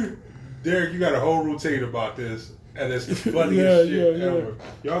 You, Derek, you got a whole routine about this. And it's the funniest shit ever.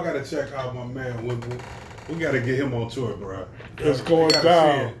 Y'all gotta check out my man. We gotta get him on tour, bro. It's going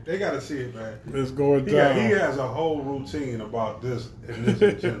down. They gotta see it, man. It's going down. He has a whole routine about this and this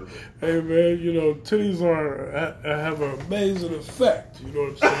in general. Hey man, titties have an amazing effect. You know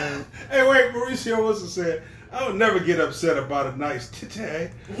what I'm saying? Hey, wait, Mauricio Wilson said, "I would never get upset about a nice titty,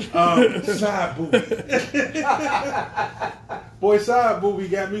 side booby." Boy, side booby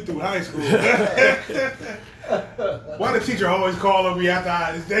got me through high school. Why the teacher always call on me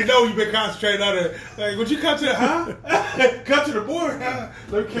after they know you've been concentrating on it? Like, would you come to come to the board?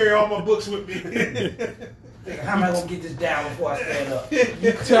 Let me carry all my books with me. How am I gonna get this down before I stand up?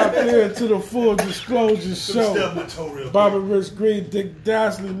 You tap into the Full Disclosure Show. Bobby Rich Green, Dick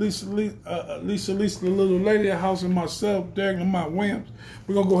Dasley, Lisa, the Little Lady House, and myself, Derek Lamont Williams.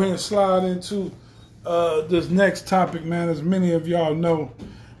 We're gonna go ahead and slide into this next topic, man. As many of y'all know,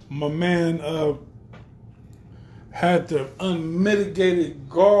 my man had the unmitigated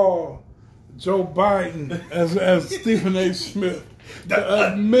gall, Joe Biden, as Stephen A. Smith.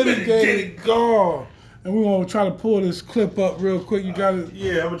 The unmitigated gall. And we're going to try to pull this clip up real quick. You got it?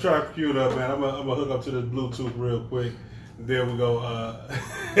 Yeah, I'm going to try to cue it up, man. I'm going to hook up to this Bluetooth real quick. There we go.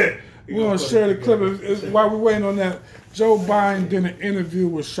 We're going to share the clip. While we're waiting on that, Joe Biden did an interview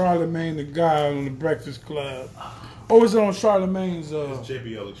with Charlamagne the Guy on the Breakfast Club. Or was it on Charlamagne's? It's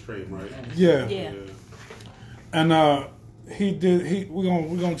JBL Extreme, right? Yeah. And we're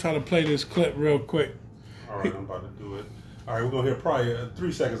gonna try to play this clip real quick. All right, I'm about to do it. All right, we're gonna hear probably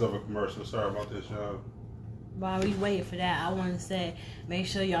 3 seconds of a commercial. Sorry about this, y'all. While we wait for that, I want to say, make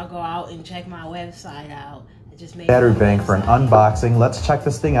sure y'all go out and check my website out. I just made Battery bank for an unboxing. Let's check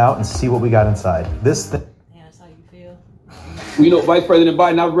this thing out and see what we got inside. This thing. Yeah, that's how you feel. Vice President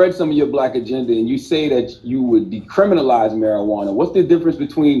Biden, I've read some of your black agenda, and you say that you would decriminalize marijuana. What's the difference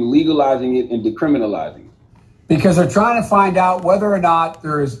between legalizing it and decriminalizing it? Because they're trying to find out whether or not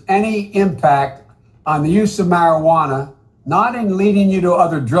there is any impact on the use of marijuana, not in leading you to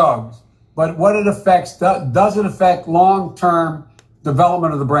other drugs, but what it affects. Does it affect long-term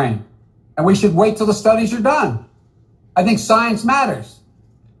development of the brain? And we should wait till the studies are done. I think science matters.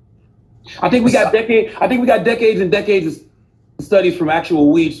 I think we got decades and decades of studies from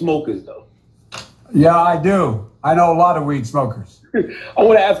actual weed smokers, though. Yeah, I do. I know a lot of weed smokers. I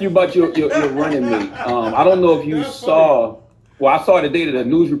want to ask you about your running mate. I don't know if you saw. Well, I saw today that a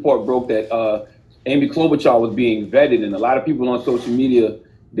news report broke that Amy Klobuchar was being vetted, and a lot of people on social media,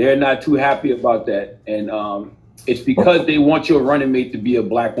 they're not too happy about that. And it's because they want your running mate to be a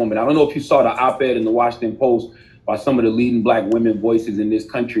black woman. I don't know if you saw the op-ed in the Washington Post by some of the leading black women voices in this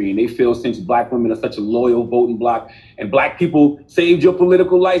country. And they feel since black women are such a loyal voting bloc and black people saved your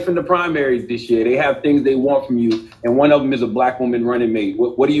political life in the primaries this year, they have things they want from you. And one of them is a black woman running mate.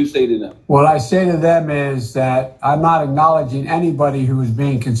 What do you say to them? What I say to them is that I'm not acknowledging anybody who is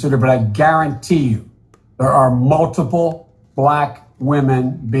being considered, but I guarantee you there are multiple black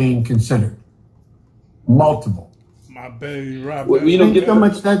women being considered. Multiple. My baby, right? Well, Thank you so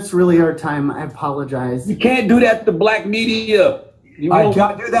much. That's really our time. I apologize. You can't do that to black media. I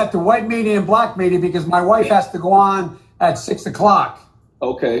can't do that to white media and black media because my wife has to go on at 6 o'clock.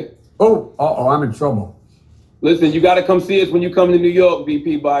 Okay. Oh, I'm in trouble. Listen, you got to come see us when you come to New York,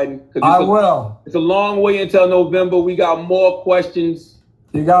 VP Biden. I will. It's a long way until November. We got more questions.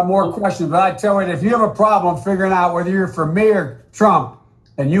 You got more questions, but I tell you, if you have a problem figuring out whether you're for me or Trump,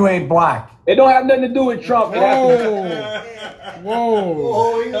 then you ain't black. It don't have nothing to do with Trump. Whoa.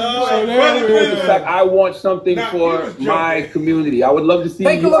 So the fact I want something for my community. I would love to see.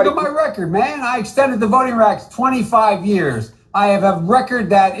 Take a look at my record, man. I extended the voting rights 25 years. I have a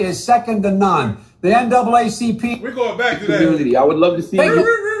record that is second to none. The NAACP. We're going back to that. Community. I would love to see.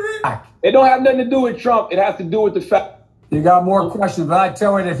 It don't have nothing to do with Trump. It has to do with the fact. You got more questions, but I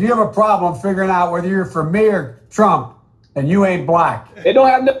tell you, if you have a problem figuring out whether you're for me or Trump, then you ain't black. It don't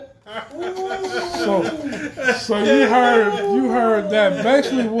have nothing. So you heard that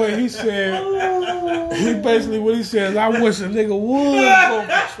basically what he said. What he said is, I wish a nigga would vote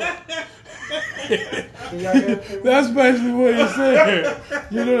for Trump. That's basically what he said.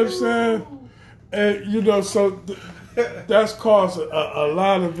 You know what I'm saying? And so that's caused a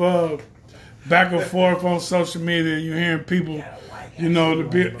lot of back and forth on social media. You're hearing people, to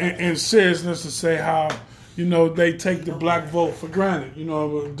be in seriousness to say how. They take the black vote for granted.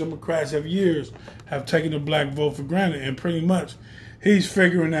 Democrats have taken the black vote for granted, and pretty much, he's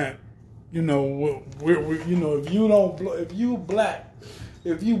figuring that, if you black,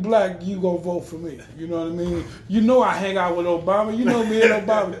 you gonna vote for me. You know what I mean? I hang out with Obama. Me and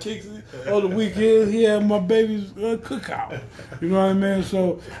Obama kicks it on the weekend. He had my baby's cookout. You know what I mean?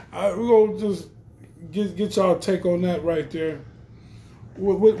 So we're gonna just get y'all take on that right there.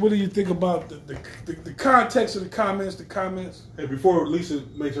 What do you think about the context of the comments? Hey, before Lisa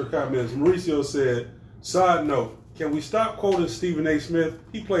makes her comments, Mauricio said, side note, can we stop quoting Stephen A. Smith?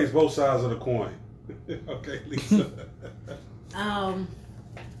 He plays both sides of the coin. Okay, Lisa.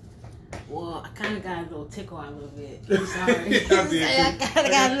 Well, I kind of got a little tickle a little bit. I'm sorry.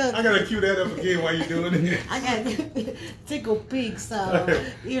 I gotta cue that up again while you're doing it. I got tickle pink, so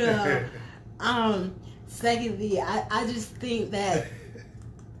you know. Secondly, I just think that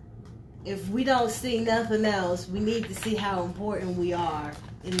if we don't see nothing else, we need to see how important we are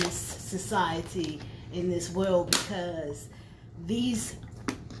in this society, in this world, because these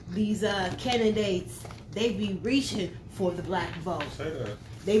candidates, they be reaching for the black vote. Say that.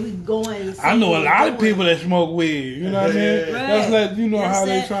 They be going. I know a lot of people that smoke weed. You know what I mean? Right. Let's let you know how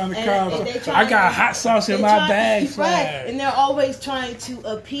they trying to counter. I got hot sauce in my bag. Right, and they're always trying to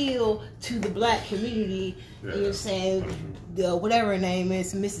appeal to the black community. Yeah. You know what I'm saying? Whatever her name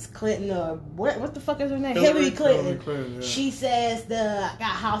is, Mrs. Clinton or what the fuck is her name? Hillary Clinton. Yeah. She says I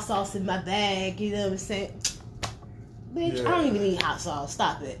got hot sauce in my bag. You know what I'm saying? Bitch, yeah. I don't even need hot sauce.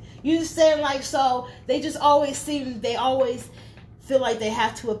 Stop it. You just saying like so? They just always feel like they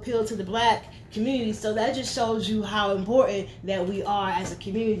have to appeal to the black community. So that just shows you how important that we are as a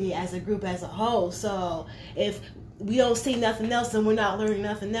community, as a group, as a whole. So if we don't see nothing else and we're not learning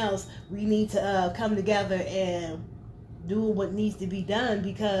nothing else, we need to come together and do what needs to be done,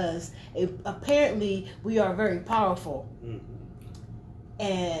 because apparently we are very powerful. Mm-hmm.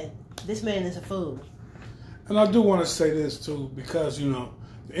 And this man is a fool. And I do want to say this too, because, you know,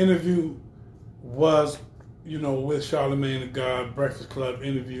 the interview was, you know, with Charlamagne the God, Breakfast Club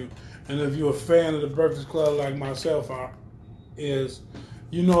interview. And if you're a fan of the Breakfast Club like myself is,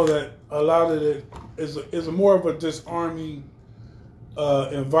 you know that a lot of it is more of a disarming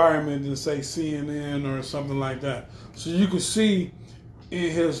environment than, say, CNN or something like that. So you could see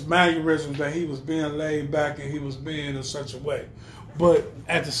in his mannerisms that he was being laid back and he was being in such a way. But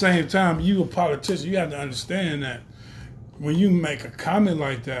at the same time, you a politician, you have to understand that when you make a comment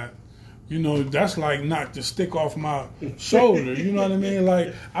like that, you know, that's like knock the stick off my shoulder. You know what I mean?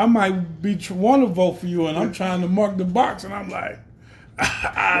 Like, I might want to vote for you, and I'm trying to mark the box, and I'm like,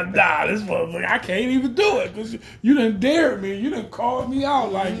 nah, this motherfucker, I can't even do it because you done dared me. You done called me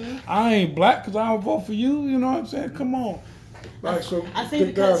out. Like, I ain't black because I don't vote for you. You know what I'm saying? Come on. Like, so I think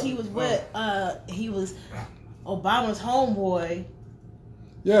because he was he was Obama's homeboy.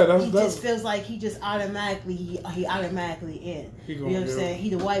 Yeah, he just feels like he just automatically in. You know what I'm saying? He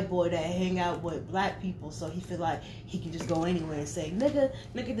the white boy that hang out with black people, so he feel like he can just go anywhere and say nigga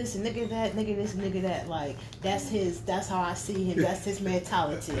this and nigga that, nigga this and nigga that. Like that's how I see him. That's his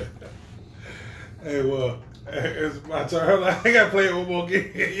mentality. Hey, well, it's my turn. I gotta play it one more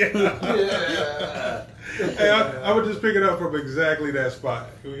game. Yeah. Hey, I would just pick it up from exactly that spot.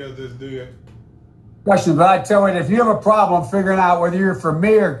 We got this dude. Question, but I tell you, if you have a problem figuring out whether you're for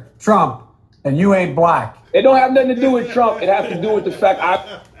me or Trump, then you ain't black. It don't have nothing to do with Trump. It has to do with the fact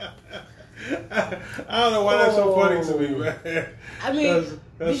I don't know why that's so funny to me, man. I mean,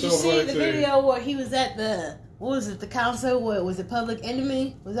 did you see the video where he was at the council? Where was it Public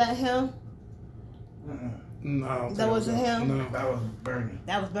Enemy? Was that him? No, that wasn't him. No, that was Bernie.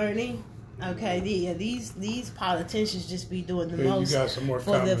 That was Bernie. Okay, these politicians just be doing the most you got some more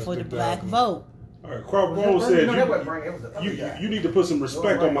for the black vote. All right, Crawford Bone said, you need to put some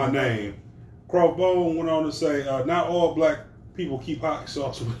respect on my name. Crawford Bone went on to say, not all black people keep hot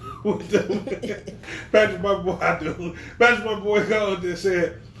sauce with them. Patrick, my boy, I do. Patrick, my boy, called and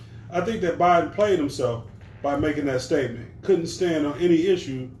said, I think that Biden played himself by making that statement. Couldn't stand on any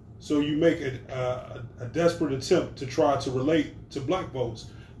issue, so you make a desperate attempt to try to relate to black votes,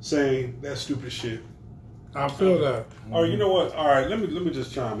 saying that stupid shit. I feel that. All right, you know what? All right, let me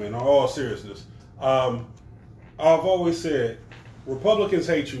just chime in on all seriousness. I've always said, Republicans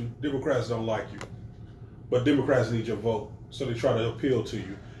hate you, Democrats don't like you. But Democrats need your vote, so they try to appeal to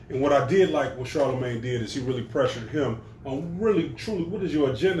you. And what I did like what Charlamagne did is he really pressured him on really, truly, what is your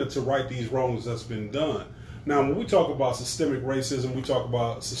agenda to right these wrongs that's been done? Now, when we talk about systemic racism, we talk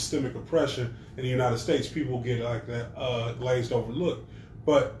about systemic oppression in the United States, people get like that glazed over look.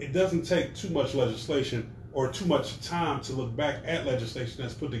 But it doesn't take too much legislation or too much time to look back at legislation that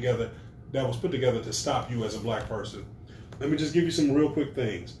was put together to stop you as a black person. Let me just give you some real quick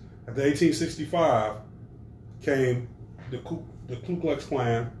things. After 1865 came the Ku Klux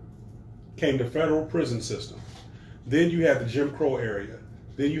Klan, came the federal prison system. Then you had the Jim Crow area.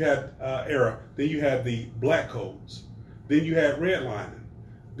 Then you had Then you had the black codes. Then you had redlining.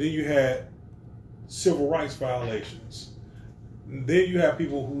 Then you had civil rights violations. Then you have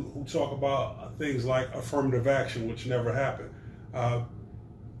people who talk about things like affirmative action, which never happened.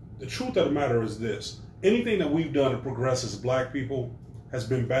 The truth of the matter is this. Anything that we've done to progress as black people has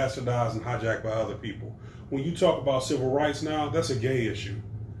been bastardized and hijacked by other people. When you talk about civil rights now, that's a gay issue.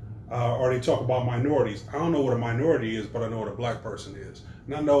 Or they talk about minorities. I don't know what a minority is, but I know what a black person is.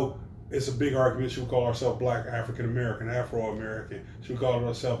 And I know it's a big argument. Should we call ourselves black, African American, Afro American? Should we call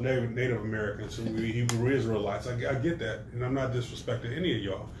ourselves Native Americans? Should we be Hebrew Israelites? I get that, and I'm not disrespecting any of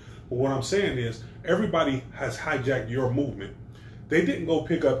y'all. But what I'm saying is, everybody has hijacked your movement. They didn't go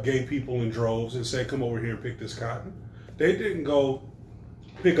pick up gay people in droves and say, come over here and pick this cotton. They didn't go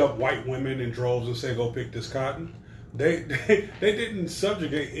pick up white women in droves and say, go pick this cotton. They didn't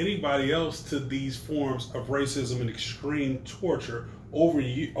subjugate anybody else to these forms of racism and extreme torture over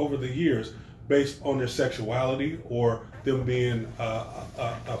the years based on their sexuality or them being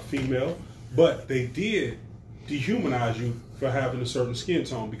a female. But they did dehumanize you for having a certain skin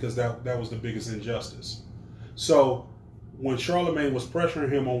tone, because that was the biggest injustice. So when Charlemagne was pressuring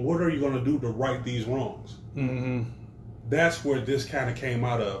him on what are you going to do to right these wrongs, that's where this kind of came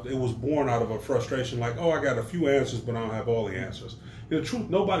out of. It was born out of a frustration like, oh, I got a few answers, but I don't have all the answers. In the truth,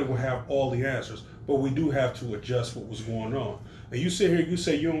 nobody will have all the answers, but we do have to adjust what was going on. And you sit here, you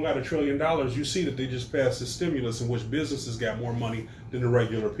say you don't got $1 trillion, you see that they just passed a stimulus in which businesses got more money than the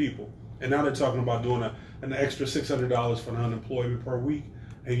regular people. And now they're talking about doing an extra $600 for the unemployment per week,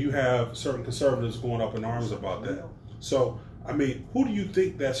 and you have certain conservatives going up in arms about that. So, I mean, who do you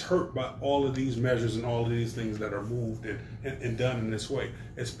think that's hurt by all of these measures and all of these things that are moved and done in this way?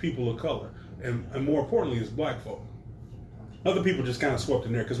 It's people of color. And more importantly, it's black folk. Other people just kind of swept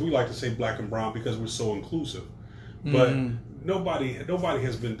in there because we like to say black and brown because we're so inclusive. But nobody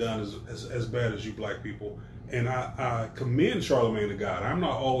has been done as bad as you black people. And I commend Charlemagne the God. I'm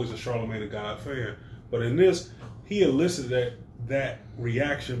not always a Charlemagne the God fan. But in this, he elicited that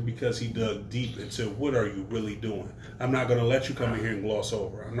reaction because he dug deep into what are you really doing. I'm not going to let you come in here and gloss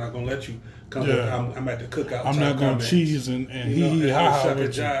over. I'm not going to let you come. I'm at the cookout. I'm not going to cheese and shuck and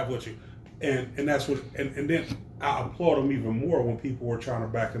jive with you. And that's what. And then I applaud him even more when people were trying to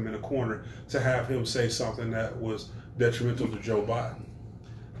back him in a corner to have him say something that was detrimental to Joe Biden.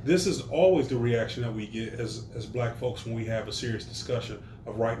 This is always the reaction that we get as black folks when we have a serious discussion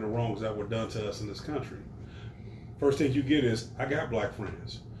of right and wrongs that were done to us in this country. First thing you get is, I got black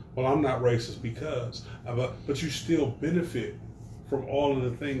friends. Well, I'm not racist because, but you still benefit from all of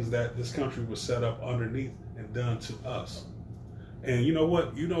the things that this country was set up underneath and done to us. And you know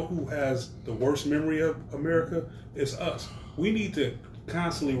what? You know who has the worst memory of America? It's us. We need to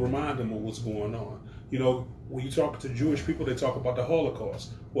constantly remind them of what's going on. You know, when you talk to Jewish people, they talk about the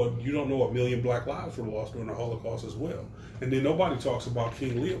Holocaust. Well, you don't know 1 million black lives were lost during the Holocaust as well. And then nobody talks about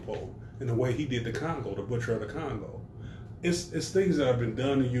King Leopold and the way he did the Congo, the butcher of the Congo. It's things that have been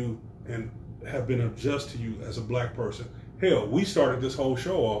done to you and have been unjust to you as a black person. Hell, we started this whole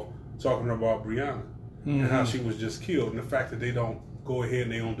show off talking about Breonna and how she was just killed, and the fact that they don't go ahead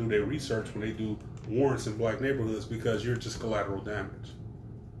and they don't do their research when they do warrants in black neighborhoods because you're just collateral damage.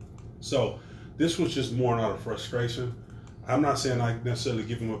 So this was just born out of frustration. I'm not saying I necessarily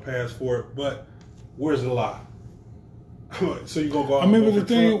give him a pass for it, but where's the lie? So you gonna go out? I mean, but the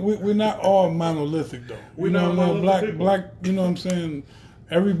thing, we're not all monolithic though. We're not monolithic. Black. You know what I'm saying?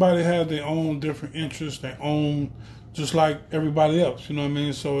 Everybody has their own different interests, their own, just like everybody else. You know what I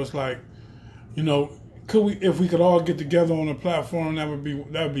mean? So it's like, you know, if we could all get together on a platform, that would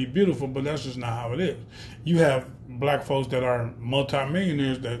be beautiful. But that's just not how it is. You have black folks that are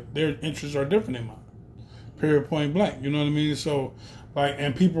multimillionaires that their interests are different than mine. Period, point blank. You know what I mean? So, like,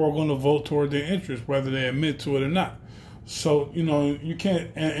 and people are going to vote toward their interests, whether they admit to it or not. So, you know, you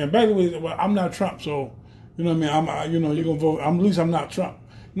can't, and by the way, well, I'm not Trump, so, you know what I mean, you're going to vote, at least I'm not Trump.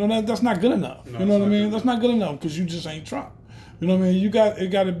 You know, that's not good enough. No, you know what I mean? That's not good enough because you just ain't Trump. You know what I mean?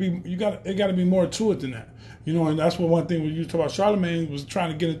 It got to be more to it than that. You know, and that's one thing when you talk about Charlemagne was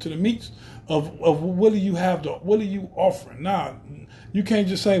trying to get into the meats of what do you have what are you offering? Nah, you can't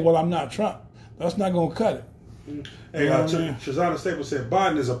just say, well, I'm not Trump. That's not going to cut it. Hey, Shazana Staples said,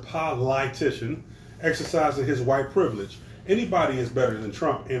 Biden is a politician exercising his white privilege. Anybody is better than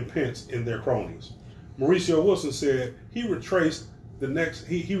Trump and Pence in their cronies. Mauricio Wilson said he retracted the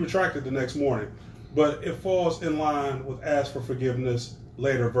next morning, but it falls in line with ask for forgiveness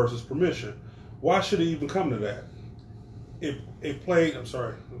later versus permission. Why should it even come to that? It played. I'm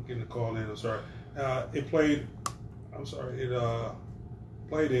sorry, I'm getting a call in. I'm sorry. It played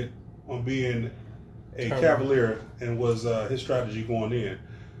it on being a cavalier and was his strategy going in.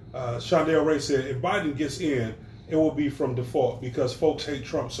 Shondell Ray said, if Biden gets in, it will be from default because folks hate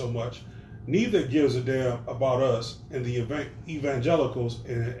Trump so much Neither gives a damn about us and the evangelicals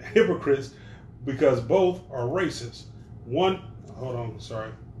and hypocrites, because both are racist. One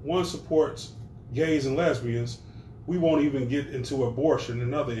supports gays and lesbians. We won't even get into abortion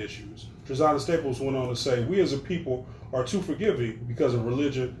and other issues. Trezana Staples went on to say, we as a people are too forgiving because of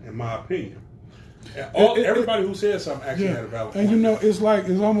religion, in my opinion. And everybody who said something actually had a valid point. And you know, it's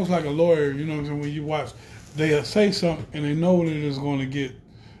almost like a lawyer, you know what I'm saying, when you watch, they say something and they know that it's going to get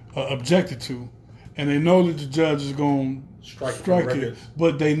objected to, and they know that the judge is going to strike it,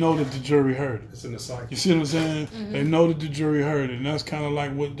 but they know that the jury heard it. It's in the cycle. You see what I'm saying? Mm-hmm. They know that the jury heard it, and that's kind of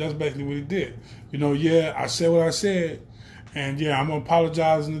like that's basically what he did. You know, yeah, I said what I said, and yeah, I'm going to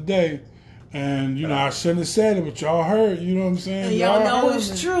apologize in the day. And, you know, I shouldn't have said it, but y'all heard, you know what I'm saying? And y'all know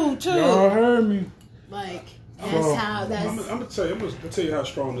it's true, too. Y'all heard me. Like, that's how that's... I'm going to tell you how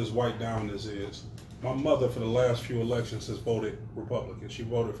strong this white downness is. My mother, for the last few elections, has voted Republican. She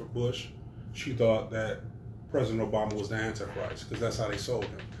voted for Bush. She thought that President Obama was the Antichrist, because that's how they sold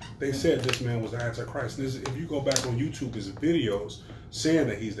him. They said this man was the Antichrist. And if you go back on YouTube, there's videos saying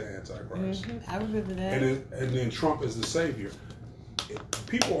that he's the Antichrist. I remember that. And then Trump is the savior.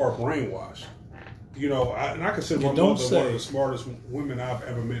 People are brainwashed. You know, I consider my mother one of the smartest women I've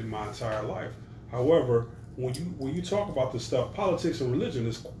ever met in my entire life. However, when you talk about this stuff, politics and religion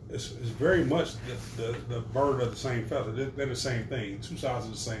is very much the bird of the same feather. They're the same thing, two sides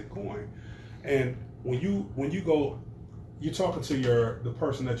of the same coin. And when you go, you're talking to the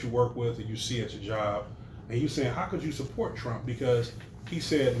person that you work with and you see at your job, and you saying, how could you support Trump? Because he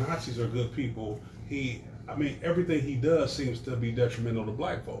said Nazis are good people. Everything he does seems to be detrimental to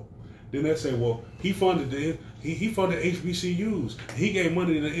black folk. Then they say, well, he funded HBCUs. He gave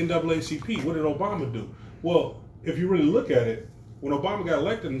money to the NAACP. What did Obama do? Well, if you really look at it, when Obama got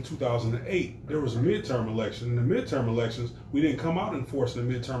elected in 2008, there was a midterm election. In the midterm elections, we didn't come out and force the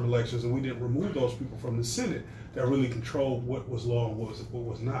midterm elections, and we didn't remove those people from the Senate that really controlled what was law and what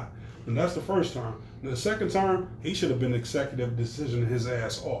was not. And that's the first term. And the second term, he should have been executive decision his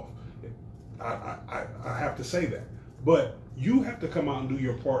ass off. I have to say that. But you have to come out and do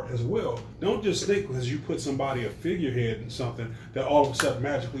your part as well. Don't just think because you put somebody a figurehead in something that all of a sudden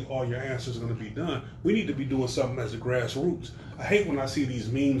magically all your answers are going to be done. We need to be doing something as a grassroots. I hate when I see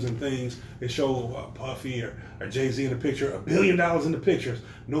these memes and things that show Puffy or Jay-Z in the picture, $1 billion in the pictures,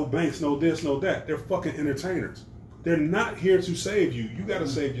 no banks, no this, no that. They're fucking entertainers. They're not here to save you. You got to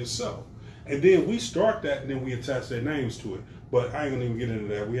save yourself. And then we start that and then we attach their names to it. But I ain't going to even get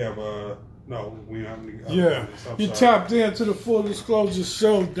into that. We have... No, we haven't. You tapped into the Full Disclosure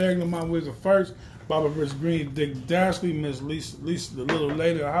Show. Dangling My Wizard first. Baba Rich Green, Dick Dashley, Miss Lisa the Little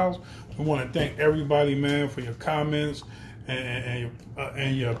Lady of the House. We want to thank everybody, man, for your comments and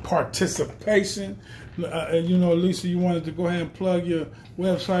your participation. You know, Lisa, you wanted to go ahead and plug your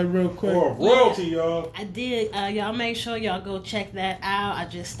website real quick. Oh, royalty, y'all. I did. Y'all make sure y'all go check that out. I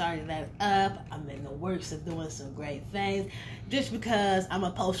just started that up. I'm in the works of doing some great things. Just because I'm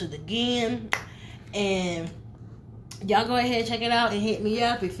going to post it again. And y'all go ahead and check it out and hit me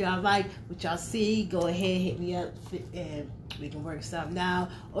up. If y'all like what y'all see, go ahead and hit me up and we can work something out.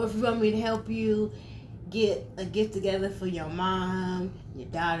 Or if you want me to help you get a get together for your mom, your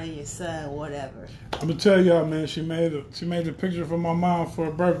daughter, your son, whatever. I'm gonna tell y'all, man, she made a picture for my mom for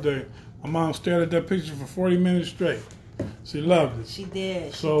her birthday. My mom stared at that picture for 40 minutes straight. She loved it. She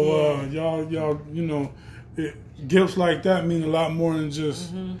did. So y'all, you know, gifts like that mean a lot more than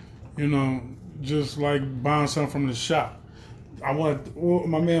just, you know, just like buying something from the shop.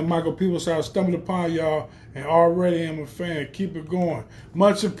 My man Michael Peoples, I stumbled upon y'all and already am a fan. Keep it going.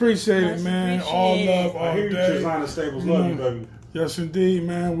 Much appreciated, man. All love, all day. Trezana Staples, love you, baby. Yes, indeed,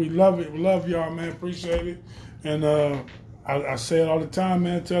 man. We love it. We love y'all, man. Appreciate it. And I say it all the time,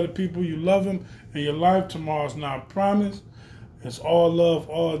 man. Tell the people you love them in your life. Tomorrow's not a promise. It's all love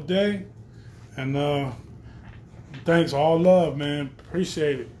all day. And thanks, all love, man.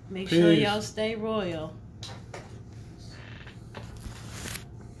 Appreciate it. Make sure y'all stay royal.